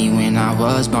 You love me when I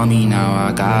was bummy, now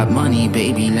I got money,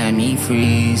 baby, let me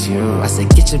freeze you. I said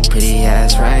get your pretty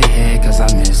ass right here, cause I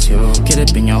miss you. Get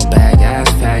up in your bag, ass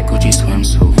fat, Gucci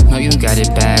swimsuit. Know you got it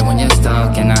bad when you're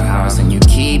stuck in the house, and you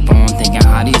keep on thinking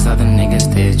how these other niggas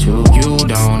did you. You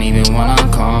don't even wanna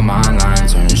call my line,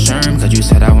 turn sherm, cause you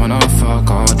said I wanna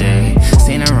fuck all day.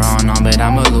 Seen her on, but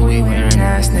I'm a Louis wearing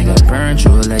ass nigga. Burn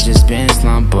true, let's just been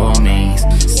slump all means.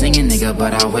 Singing nigga,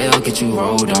 but I will get you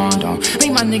rolled on. Don't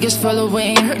make my niggas feel away,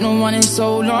 ain't hurt no one in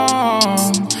so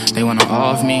long. They wanna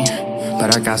off me,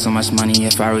 but I got so much money,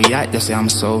 if I react, they'll say I'm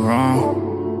so wrong.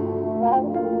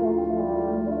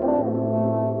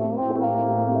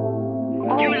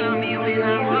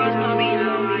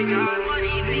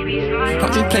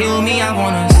 Don't you play with me, I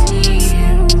wanna see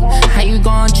you. How you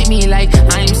gon' treat me like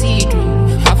I'm see-through?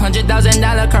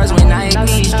 $500,000 cars when I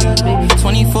please you.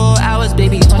 24 hours,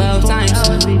 baby, 12 times.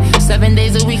 7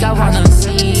 days a week, I wanna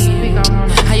see you.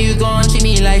 How you gon' treat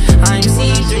me like I'm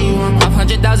see-through?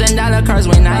 $500,000 cars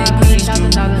when I please you.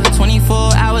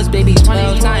 24 hours, baby,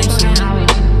 12 times.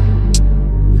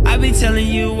 I be telling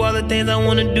you all the things I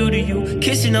wanna do to you.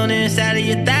 Kissing on the inside of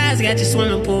your thighs, got you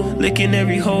swimming pool. Licking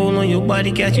every hole on your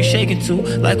body, got you shaking too.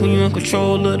 Like when you in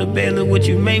control of the bed, look what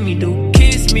you made me do.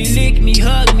 Kiss me, lick me,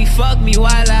 hug me, fuck me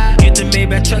while I get the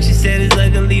Maybach truck. She said it's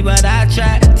ugly, but I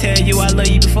try. Tell you I love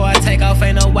you before I take off,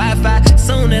 ain't no Wi-Fi.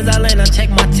 Soon as I land, I check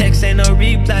my text, ain't no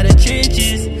reply to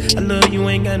trenches. I love you,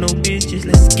 ain't got no bitches,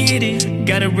 let's get it.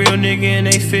 Got a real nigga and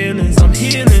they feelings, I'm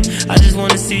healing. I just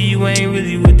wanna see you ain't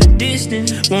really with the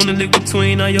distance. Wanna live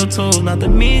between all your toes, not to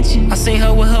mention I seen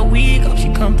her with her wig off,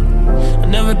 she comfortable. I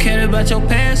never cared about your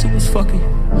past, it was fucking you.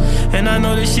 And I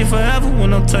know this shit forever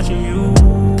when I'm touching you.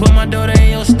 Put my daughter in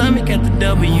your stomach at the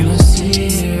W.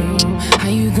 See you. How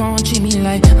you gon' treat me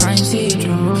like I'm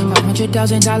see-through?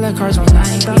 $100,000 cars on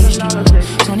 9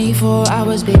 24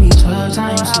 hours, baby, 12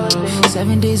 times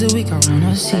 7 days a week, I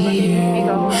wanna see you.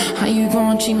 How you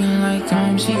gon' treat me like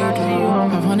I'm see-through?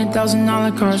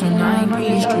 $500,000 cars on 9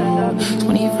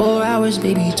 24 hours,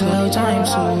 baby, 12 times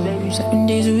 7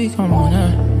 days a week, I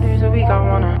wanna. You know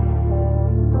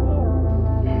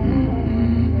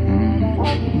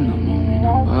me when I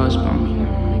was bumming, now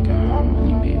I got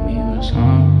money, baby, what's up?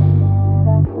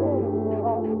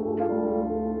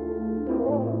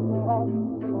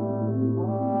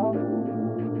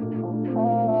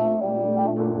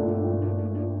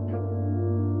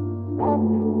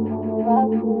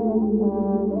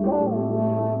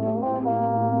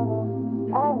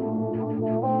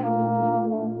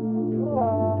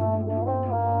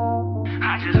 I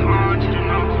just want you to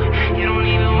know you don't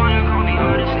even wanna call me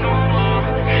artist no more.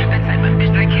 That type of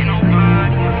bitch that can't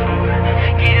nobody afford.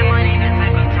 Getting money, that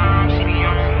type of time she be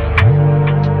on.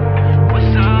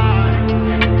 What's up?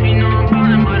 You know I'm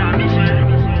calling, but I miss her.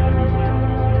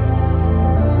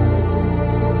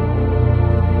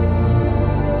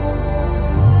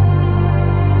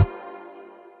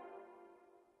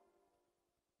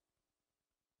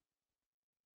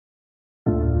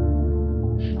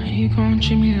 How you gon'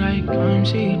 treat me like I'm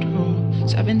see-through?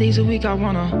 7 days a week, I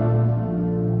wanna.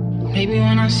 Maybe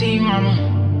when I see you, mama.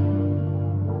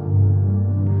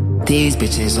 These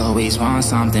bitches always want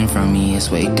something from me. It's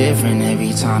way different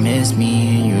every time it's me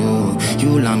and you.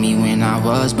 You love me when I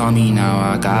was bummy, now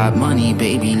I got money,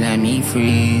 baby, let me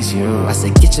freeze you. I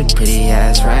said get your pretty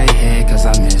ass right here, cause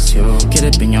I miss you. Get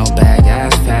up in your bag,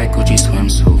 ass fat, Gucci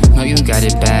swimsuit. Know you got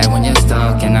it bad when you're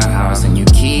stuck in the house, and you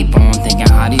keep on thinking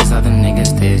how these other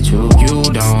niggas did you. You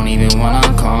don't even wanna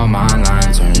call my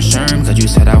line, turn sherm, cause you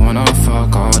said I wanna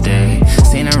fuck all day.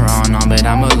 Seen her on, but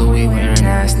I'm a Louis wearing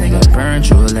ass nigga. Burn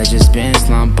true, let's just been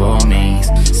slump all mains.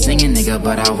 Singing nigga,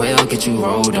 but I will get you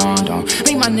rolled on. Don't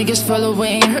make my niggas feel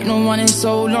away, ain't hurt no one in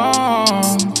so long.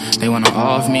 They wanna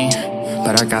off me,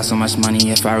 but I got so much money,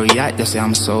 if I react, they'll say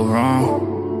I'm so wrong.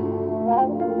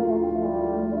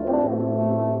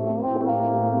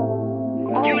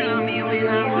 You love me when I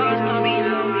was bummy,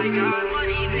 now I got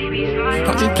money, baby, slide.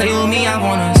 Don't you play with me, I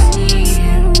wanna see you.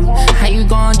 How you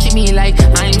gon' treat me like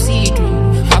I'm see-through?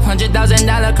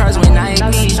 $500,000 cars when I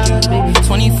please you.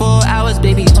 24 hours,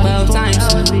 baby, 12 times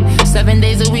 7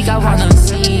 days a week, I wanna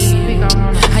see you.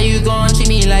 How you gon' treat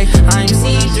me like I'm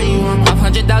see-through?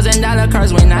 $500,000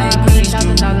 cars when I please you.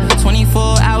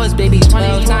 24 hours, baby,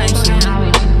 12 times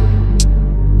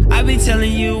I be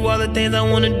telling you all the things I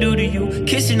wanna do to you.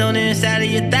 Kissing on the inside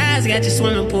of your thighs, got you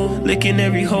swimming pool. Licking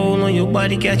every hole on your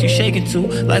body, got you shaking too.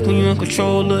 Like when you in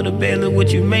control of the bed, look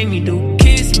what you made me do.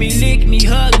 Kiss me, lick me,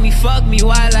 hug me, fuck me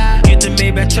while I get the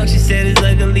Maybach truck. She said it's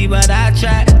ugly, but I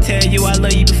try. Tell you I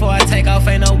love you before I take off,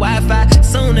 ain't no Wi-Fi.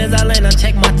 Soon as I land, I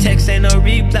check my text, ain't no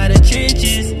reply to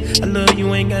trenches. I love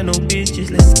you, ain't got no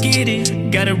bitches, let's get it.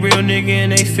 Got a real nigga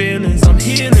and they feelings, I'm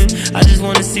healing. I just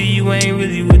wanna see you ain't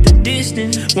really with the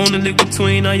distance. Wanna live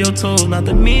between all your toes, not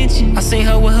to mention I seen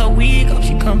her with her wig off,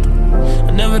 she comfortable.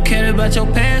 I never cared about your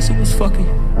past, it was fucking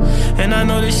you. And I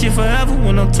know this shit forever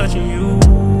when I'm touching you.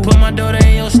 Put my daughter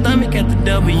in your stomach at the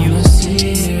W.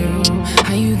 see you.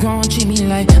 How you gon' treat me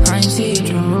like I'm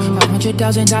see-through?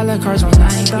 $500,000 cars on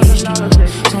 9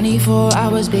 24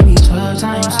 hours, baby, 12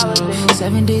 times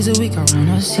 7 days a week, I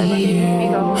wanna see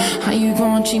you. How you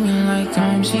gon' treat me like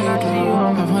I'm see-through?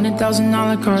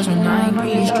 $500,000 cars on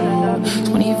 9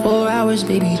 24 hours,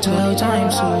 baby, 12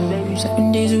 times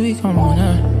 7 days a week, I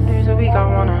wanna. You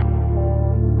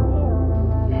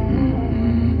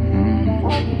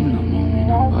know me when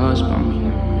I was bumming,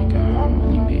 now I got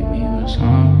money, baby, what's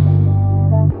up?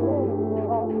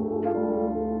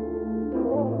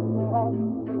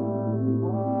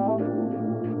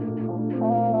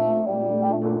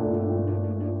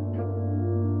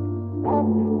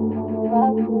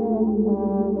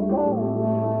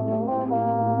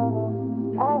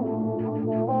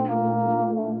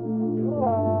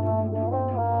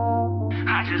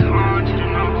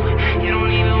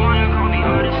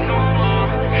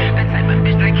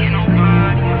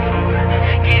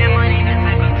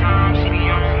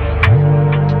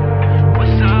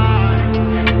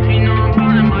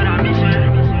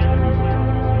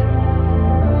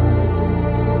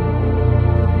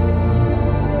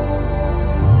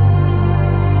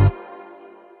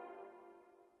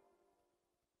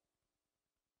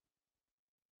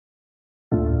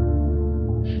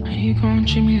 you gon'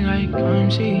 treat me like I'm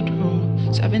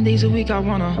see-through? 7 days a week I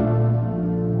wanna.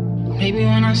 Maybe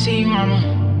when I see you,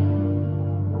 mama.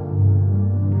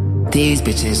 These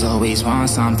bitches always want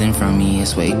something from me.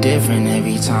 It's way different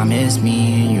every time it's me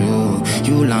and you.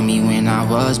 You love me when I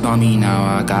was bummy, now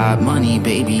I got money,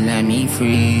 baby, let me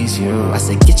freeze you. I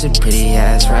said get your pretty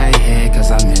ass right here,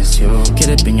 cause I miss you. Get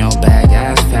up in your bag,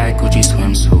 ass fat, Gucci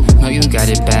swimsuit. Know you got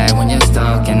it bad when you're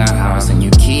stuck in the house, and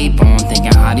you keep on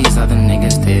thinking how these other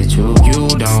niggas did you. You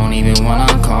don't even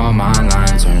wanna call my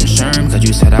line, turn sherm, cause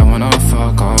you said I wanna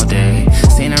fuck all day.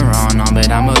 Seen her on, but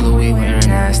I'm a Louis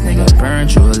wearing ass nigga. Burn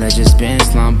true, let's just spin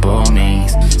slump all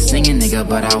means. Singing nigga,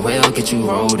 but I will get you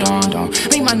rolled on. Don't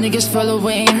make my niggas fell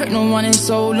away, ain't hurt no one in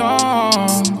so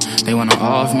long. They wanna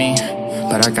off me,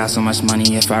 but I got so much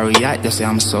money, if I react, they'll say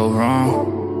I'm so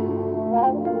wrong.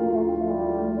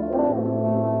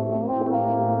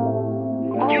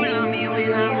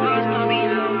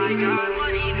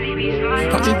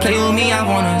 Don't you play with me, I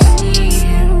wanna see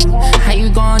you. How you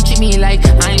gon' treat me like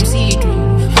I'm see-through?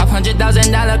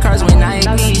 $500,000 cars when I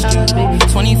please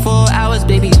you. 24 hours,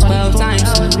 baby, 12 times.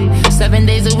 7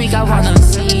 days a week, I wanna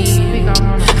see you.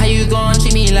 How you gon'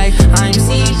 treat me like I'm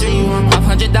see-through?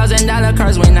 $500,000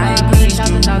 cars when I please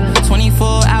you.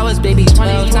 24 hours, baby,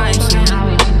 12 times.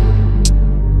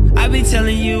 I be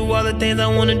telling you all the things I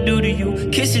wanna do to you.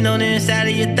 Kissing on the inside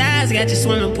of your thighs, got you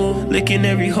swimming pool. Licking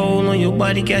every hole on your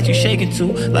body, got you shaking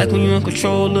too. Like when you in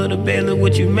control of the bed, look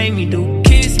what you made me do.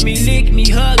 Kiss me, lick me,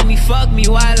 hug me, fuck me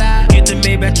while I get the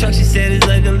Maybach truck. She said it's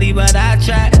ugly, but I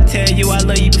try. Tell you I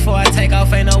love you before I take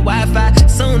off, ain't no Wi-Fi.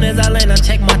 Soon as I land, I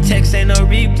check my text, ain't no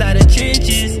reply to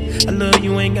trenches. I love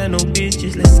you, ain't got no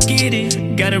bitches, let's get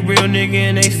it. Got a real nigga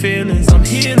and they feelings, I'm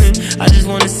healing. I just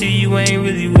wanna see you ain't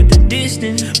really with the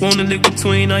distance. Wanna look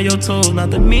between all your toes,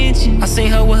 not to mention I seen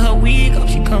her with her wig up,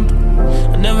 she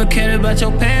comfortable. I never cared about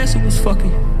your past, it was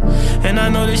fucking. And I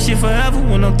know this shit forever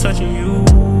when I'm touching you.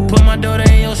 Put my daughter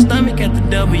in your stomach at the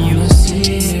W.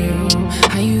 See you.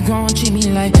 How you gon' treat me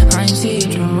like I'm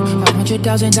see-through?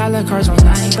 $500,000 cars when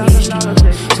I please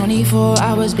you. 24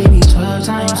 hours, baby, 12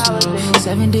 times.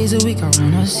 7 days a week, I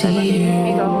wanna see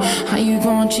you. How you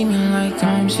gon' treat me like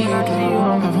I'm see-through?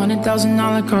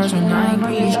 $500,000 cars when I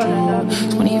please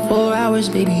you. 24 hours,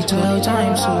 baby, 12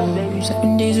 times.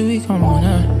 7 days a week, I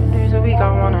wanna.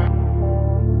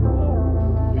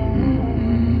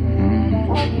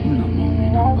 You love me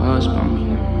when I was bummy,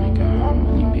 now I got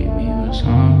money, baby, what's up?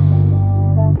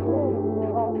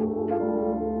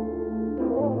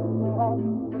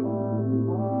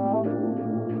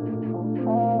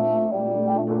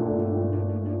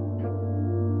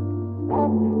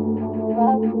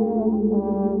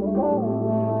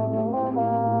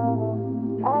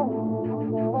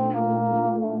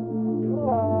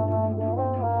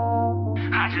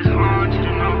 I just want you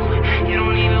to know you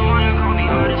don't even wanna call me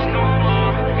artist no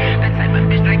more. That type of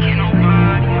bitch that can't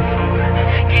nobody afford.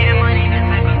 Getting money, that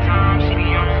type of time she be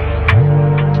on.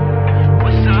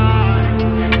 What's up?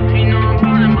 You know I'm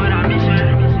ballin', but I miss her.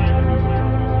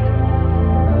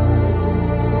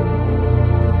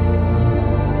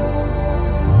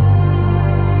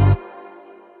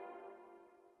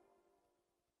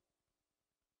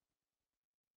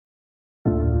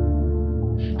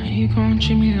 How you gon'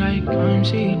 treat me like I'm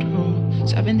see-through?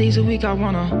 7 days a week, I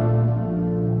wanna.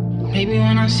 Maybe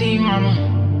when I see you, mama.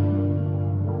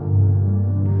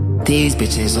 These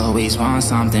bitches always want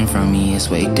something from me. It's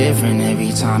way different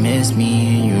every time it's me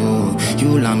and you.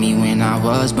 You love me when I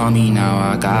was bummy, now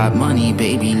I got money,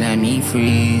 baby, let me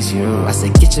freeze you. I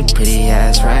said get your pretty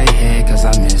ass right here, cause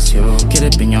I miss you. Get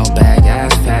up in your bag,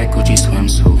 ass fat, Gucci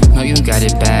swimsuit. Know you got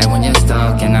it bad when you're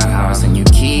stuck in the house, and you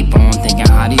keep on thinking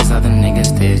how these other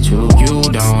niggas did you. You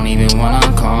don't even wanna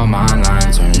call my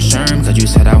line, turn sherm, cause you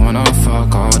said I wanna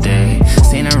fuck all day.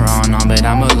 Seen her on, but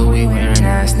I'm a Louis wearing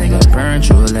ass nigga. Burn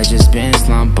true, let's just spin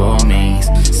slump all means.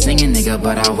 Singing nigga,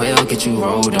 but I will get you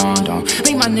rolled on. Don't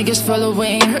make my niggas fell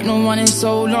away, ain't hurt no one in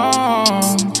so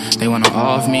long. They wanna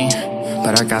off me,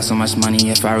 but I got so much money,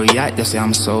 if I react, they'll say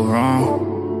I'm so wrong.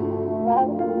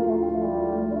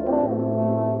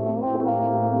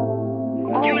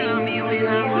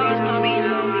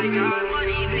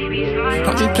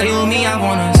 Don't you play with me, I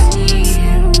wanna see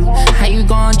you. How you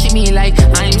gon' treat me like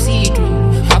I'm see-through?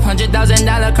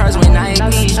 $500,000 cars when I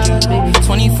please you.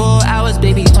 24 hours,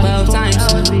 baby, 12 times.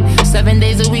 7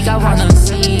 days a week, I wanna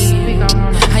see you.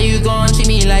 How you gon' treat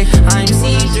me like I'm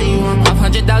see-through?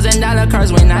 $500,000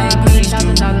 cars when I please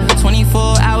you.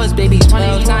 24 hours, baby,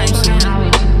 12 times.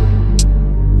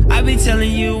 I be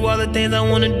telling you all the things I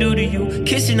wanna do to you.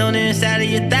 Kissing on the inside of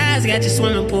your thighs, got you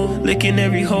swimming pool. Licking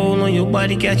every hole on your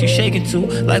body, got you shaking too.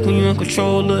 Like when you in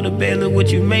control of the bed, look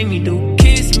what you made me do.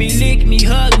 Kiss me, lick me,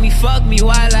 hug me, fuck me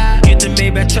while I get the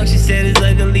Maybach truck. She said it's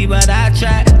ugly, but I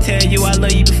try. Tell you I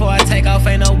love you before I take off,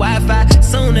 ain't no Wi-Fi.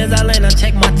 Soon as I land, I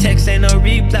check my text, ain't no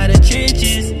reply to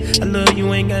trenches. I love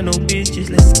you, ain't got no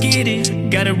bitches, let's get it.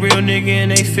 Got a real nigga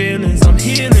and they feelings, I'm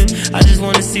healing. I just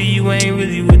wanna see you ain't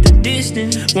really with the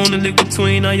distance. Wanna live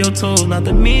between all your toes, not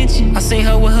to mention I seen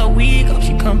her with her wig off,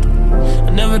 she comfortable. I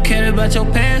never cared about your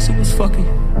past, it was fucking.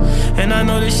 And I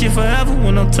know this shit forever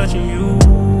when I'm touching you.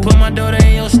 Put my daughter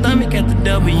in your stomach at the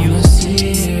W.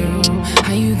 Zero.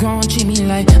 How you gon' treat me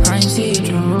like I'm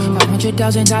see-through?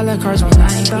 $500,000 cars when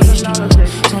I reach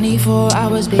you. 24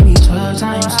 hours, baby, 12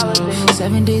 times two.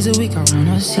 7 days a week, I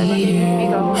wanna see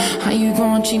you. How you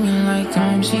gon' treat me like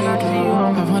I'm see-through?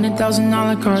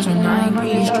 $500,000 cars when I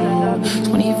reach you.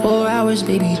 24 hours,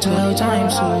 baby, 12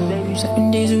 times two.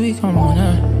 7 days a week, I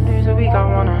wanna.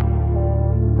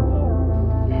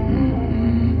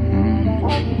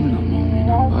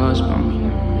 Buzz on me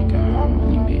now, I got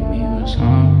money, baby, what's up?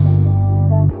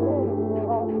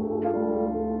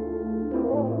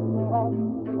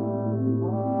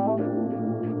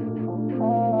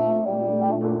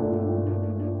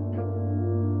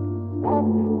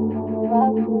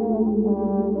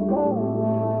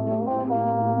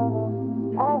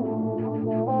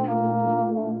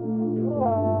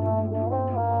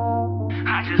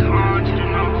 I just want you to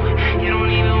know you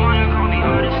don't even wanna call me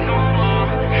artist no more.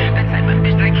 That type of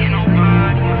bitch that can't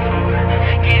nobody afford.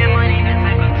 Getting money, that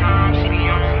type of time she be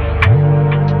on.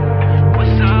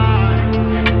 What's up?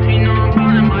 You know I'm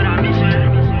ballin', but I miss her.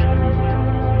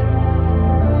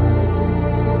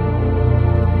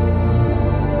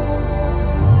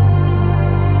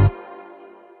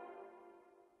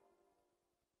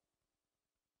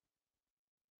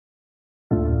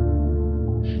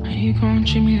 How you gon'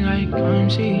 treat me like I'm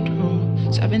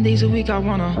see-through? 7 days a week, I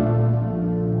wanna.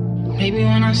 Maybe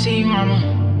when I see you,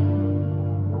 mama.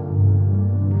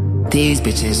 These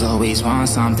bitches always want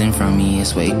something from me.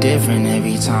 It's way different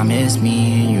every time it's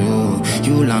me and you.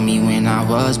 You love me when I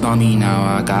was bummy, now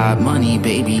I got money,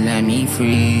 baby, let me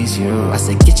freeze you. I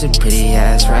said get your pretty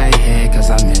ass right here, cause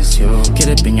I miss you. Get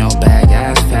up in your bag,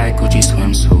 ass fat, Gucci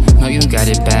swimsuit. Know you got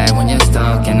it bad when you're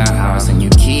stuck in the house, and you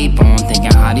keep on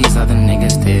thinking how these other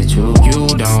niggas did you. You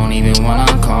don't even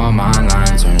wanna call my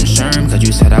line, turn sherm, cause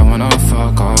you said I wanna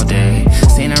fuck all day.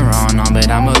 Seen her on, but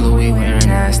I'm a Louis wearing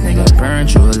ass nigga. Burn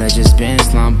true, let's just been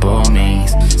slump all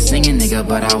mains. Singing nigga,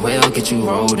 but I will get you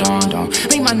rolled on. Don't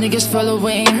make my niggas fell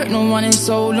away, ain't hurt no one in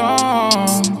so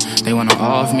long. They wanna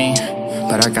off me,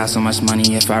 but I got so much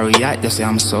money, if I react, they'll say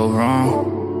I'm so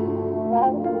wrong.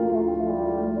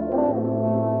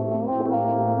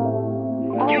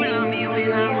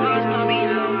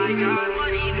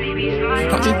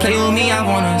 Don't you play with me, I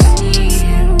wanna see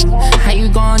you. How you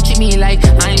gon' treat me like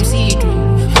I'm see-through?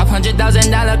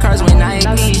 $500,000 cars when I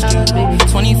reach you.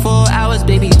 24 hours,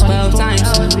 baby, 12 times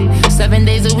two. 7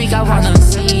 days a week, I wanna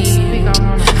see you.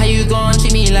 How you gon'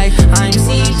 treat me like I'm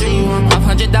see-through?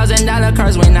 $500,000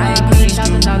 cars when I reach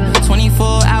you.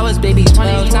 24 hours, baby,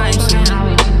 12 times two.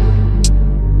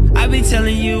 I be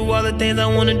telling you all the things I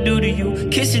wanna do to you.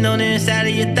 Kissing on the inside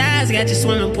of your thighs, got you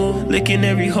swimming pool. Licking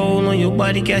every hole on your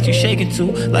body, got you shaking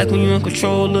too. Like when you in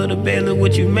control of the bed, look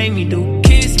what you made me do.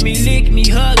 Kiss me, lick me,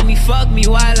 hug me, fuck me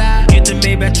while I get the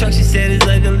Maybach truck. She said it's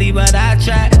ugly, but I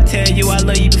try. Tell you I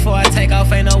love you before I take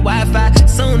off, ain't no Wi-Fi.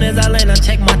 Soon as I land, I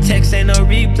check my text, ain't no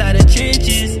reply to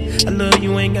trenches. I love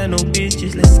you, ain't got no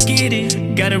bitches, let's get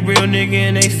it. Got a real nigga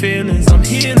and they feelings, I'm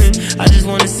healing. I just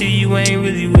wanna see you ain't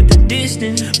really with the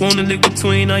distance. Wanna live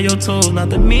between all your toes, not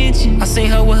to mention I seen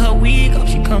her with her wig off,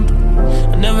 she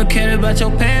comfortable. I never cared about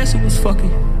your past, it was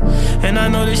fucking. And I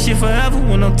know this shit forever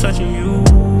when I'm touching you.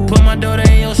 Put my daughter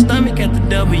in your stomach at the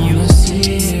W.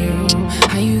 Zero.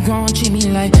 How you gon' treat me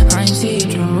like I'm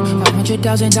see-through?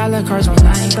 $500,000 cars when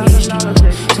I reach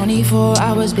you. 24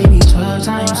 hours, baby, 12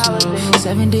 times two.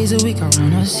 7 days a week, I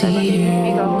wanna see you.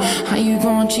 How you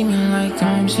gon' treat me like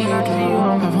I'm see-through?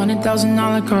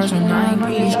 $500,000 cars when I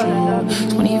reach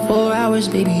you. 24 hours,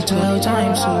 baby, 12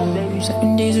 times two.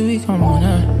 7 days a week, I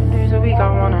wanna.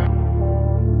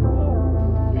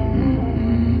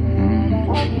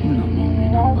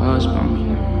 Buzz on me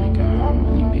now, I got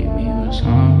money, baby, what's up?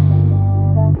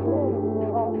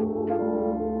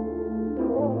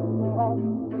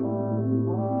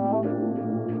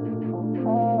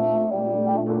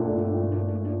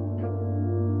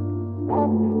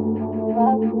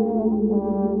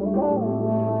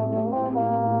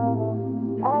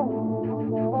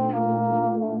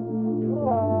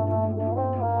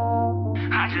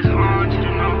 I just want you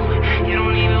to know you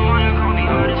don't even wanna call me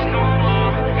artist no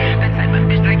more. That type of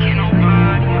bitch that can't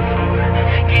nobody afford.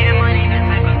 Getting money, that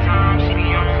type of time she be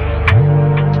on.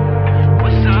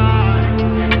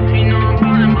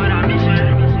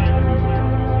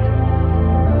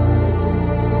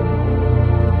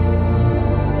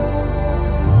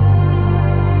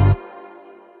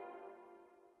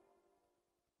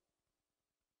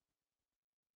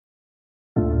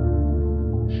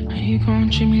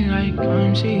 like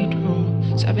I'm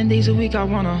see-through. 7 days a week I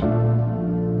wanna.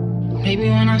 Maybe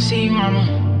when I see you,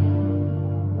 mama.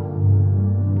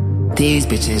 These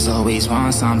bitches always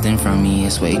want something from me.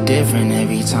 It's way different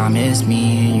every time it's me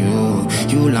and you.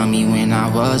 You love me when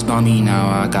I was bummy, now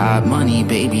I got money,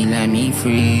 baby, let me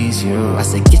freeze you. I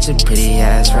said get your pretty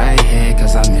ass right here,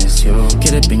 cause I miss you.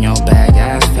 Get up in your bag,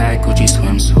 ass fat, Gucci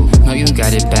swimsuit. Know you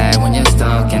got it bad when you're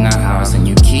stuck in the house, and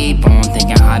you keep on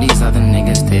thinking how these other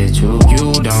niggas did you.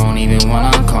 You don't even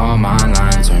wanna call my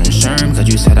line, turn sherm, cause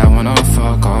you said I wanna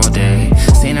fuck all day.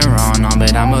 Seen her on,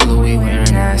 but I'm a Louis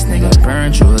wearing ass nigga.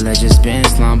 Burn you, let just been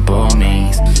slump all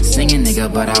mains. Singing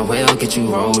nigga, but I will get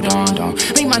you rolled on. Don't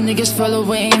make my niggas feel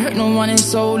away, ain't hurt no one in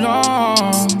so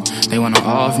long. They wanna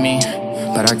off me,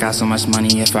 but I got so much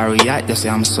money, if I react, they'll say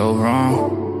I'm so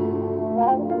wrong.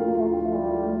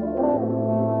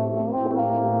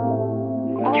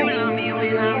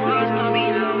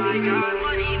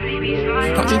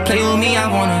 Don't you play with me, I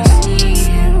wanna see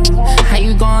you. How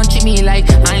you gon' treat me like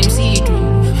I'm see-through?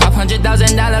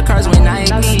 $500,000 cars when I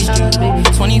please you.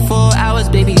 24 hours,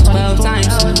 baby, 12 times.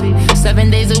 7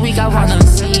 days a week, I wanna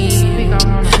see you.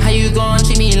 How you gon'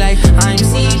 treat me like I'm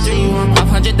see-through?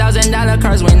 $500,000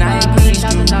 cars when I please you.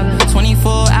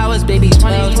 24 hours, baby,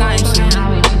 12 times.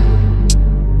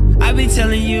 I be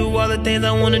telling you all the things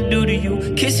I wanna do to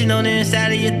you. Kissing on the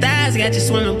inside of your thighs, got your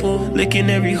swimming pool. Licking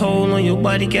every hole on your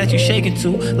body, got you shaking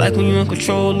too. Like when you in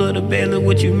control of the bed, look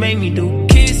what you made me do.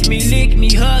 Kiss me, lick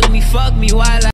me, hug me, fuck me while I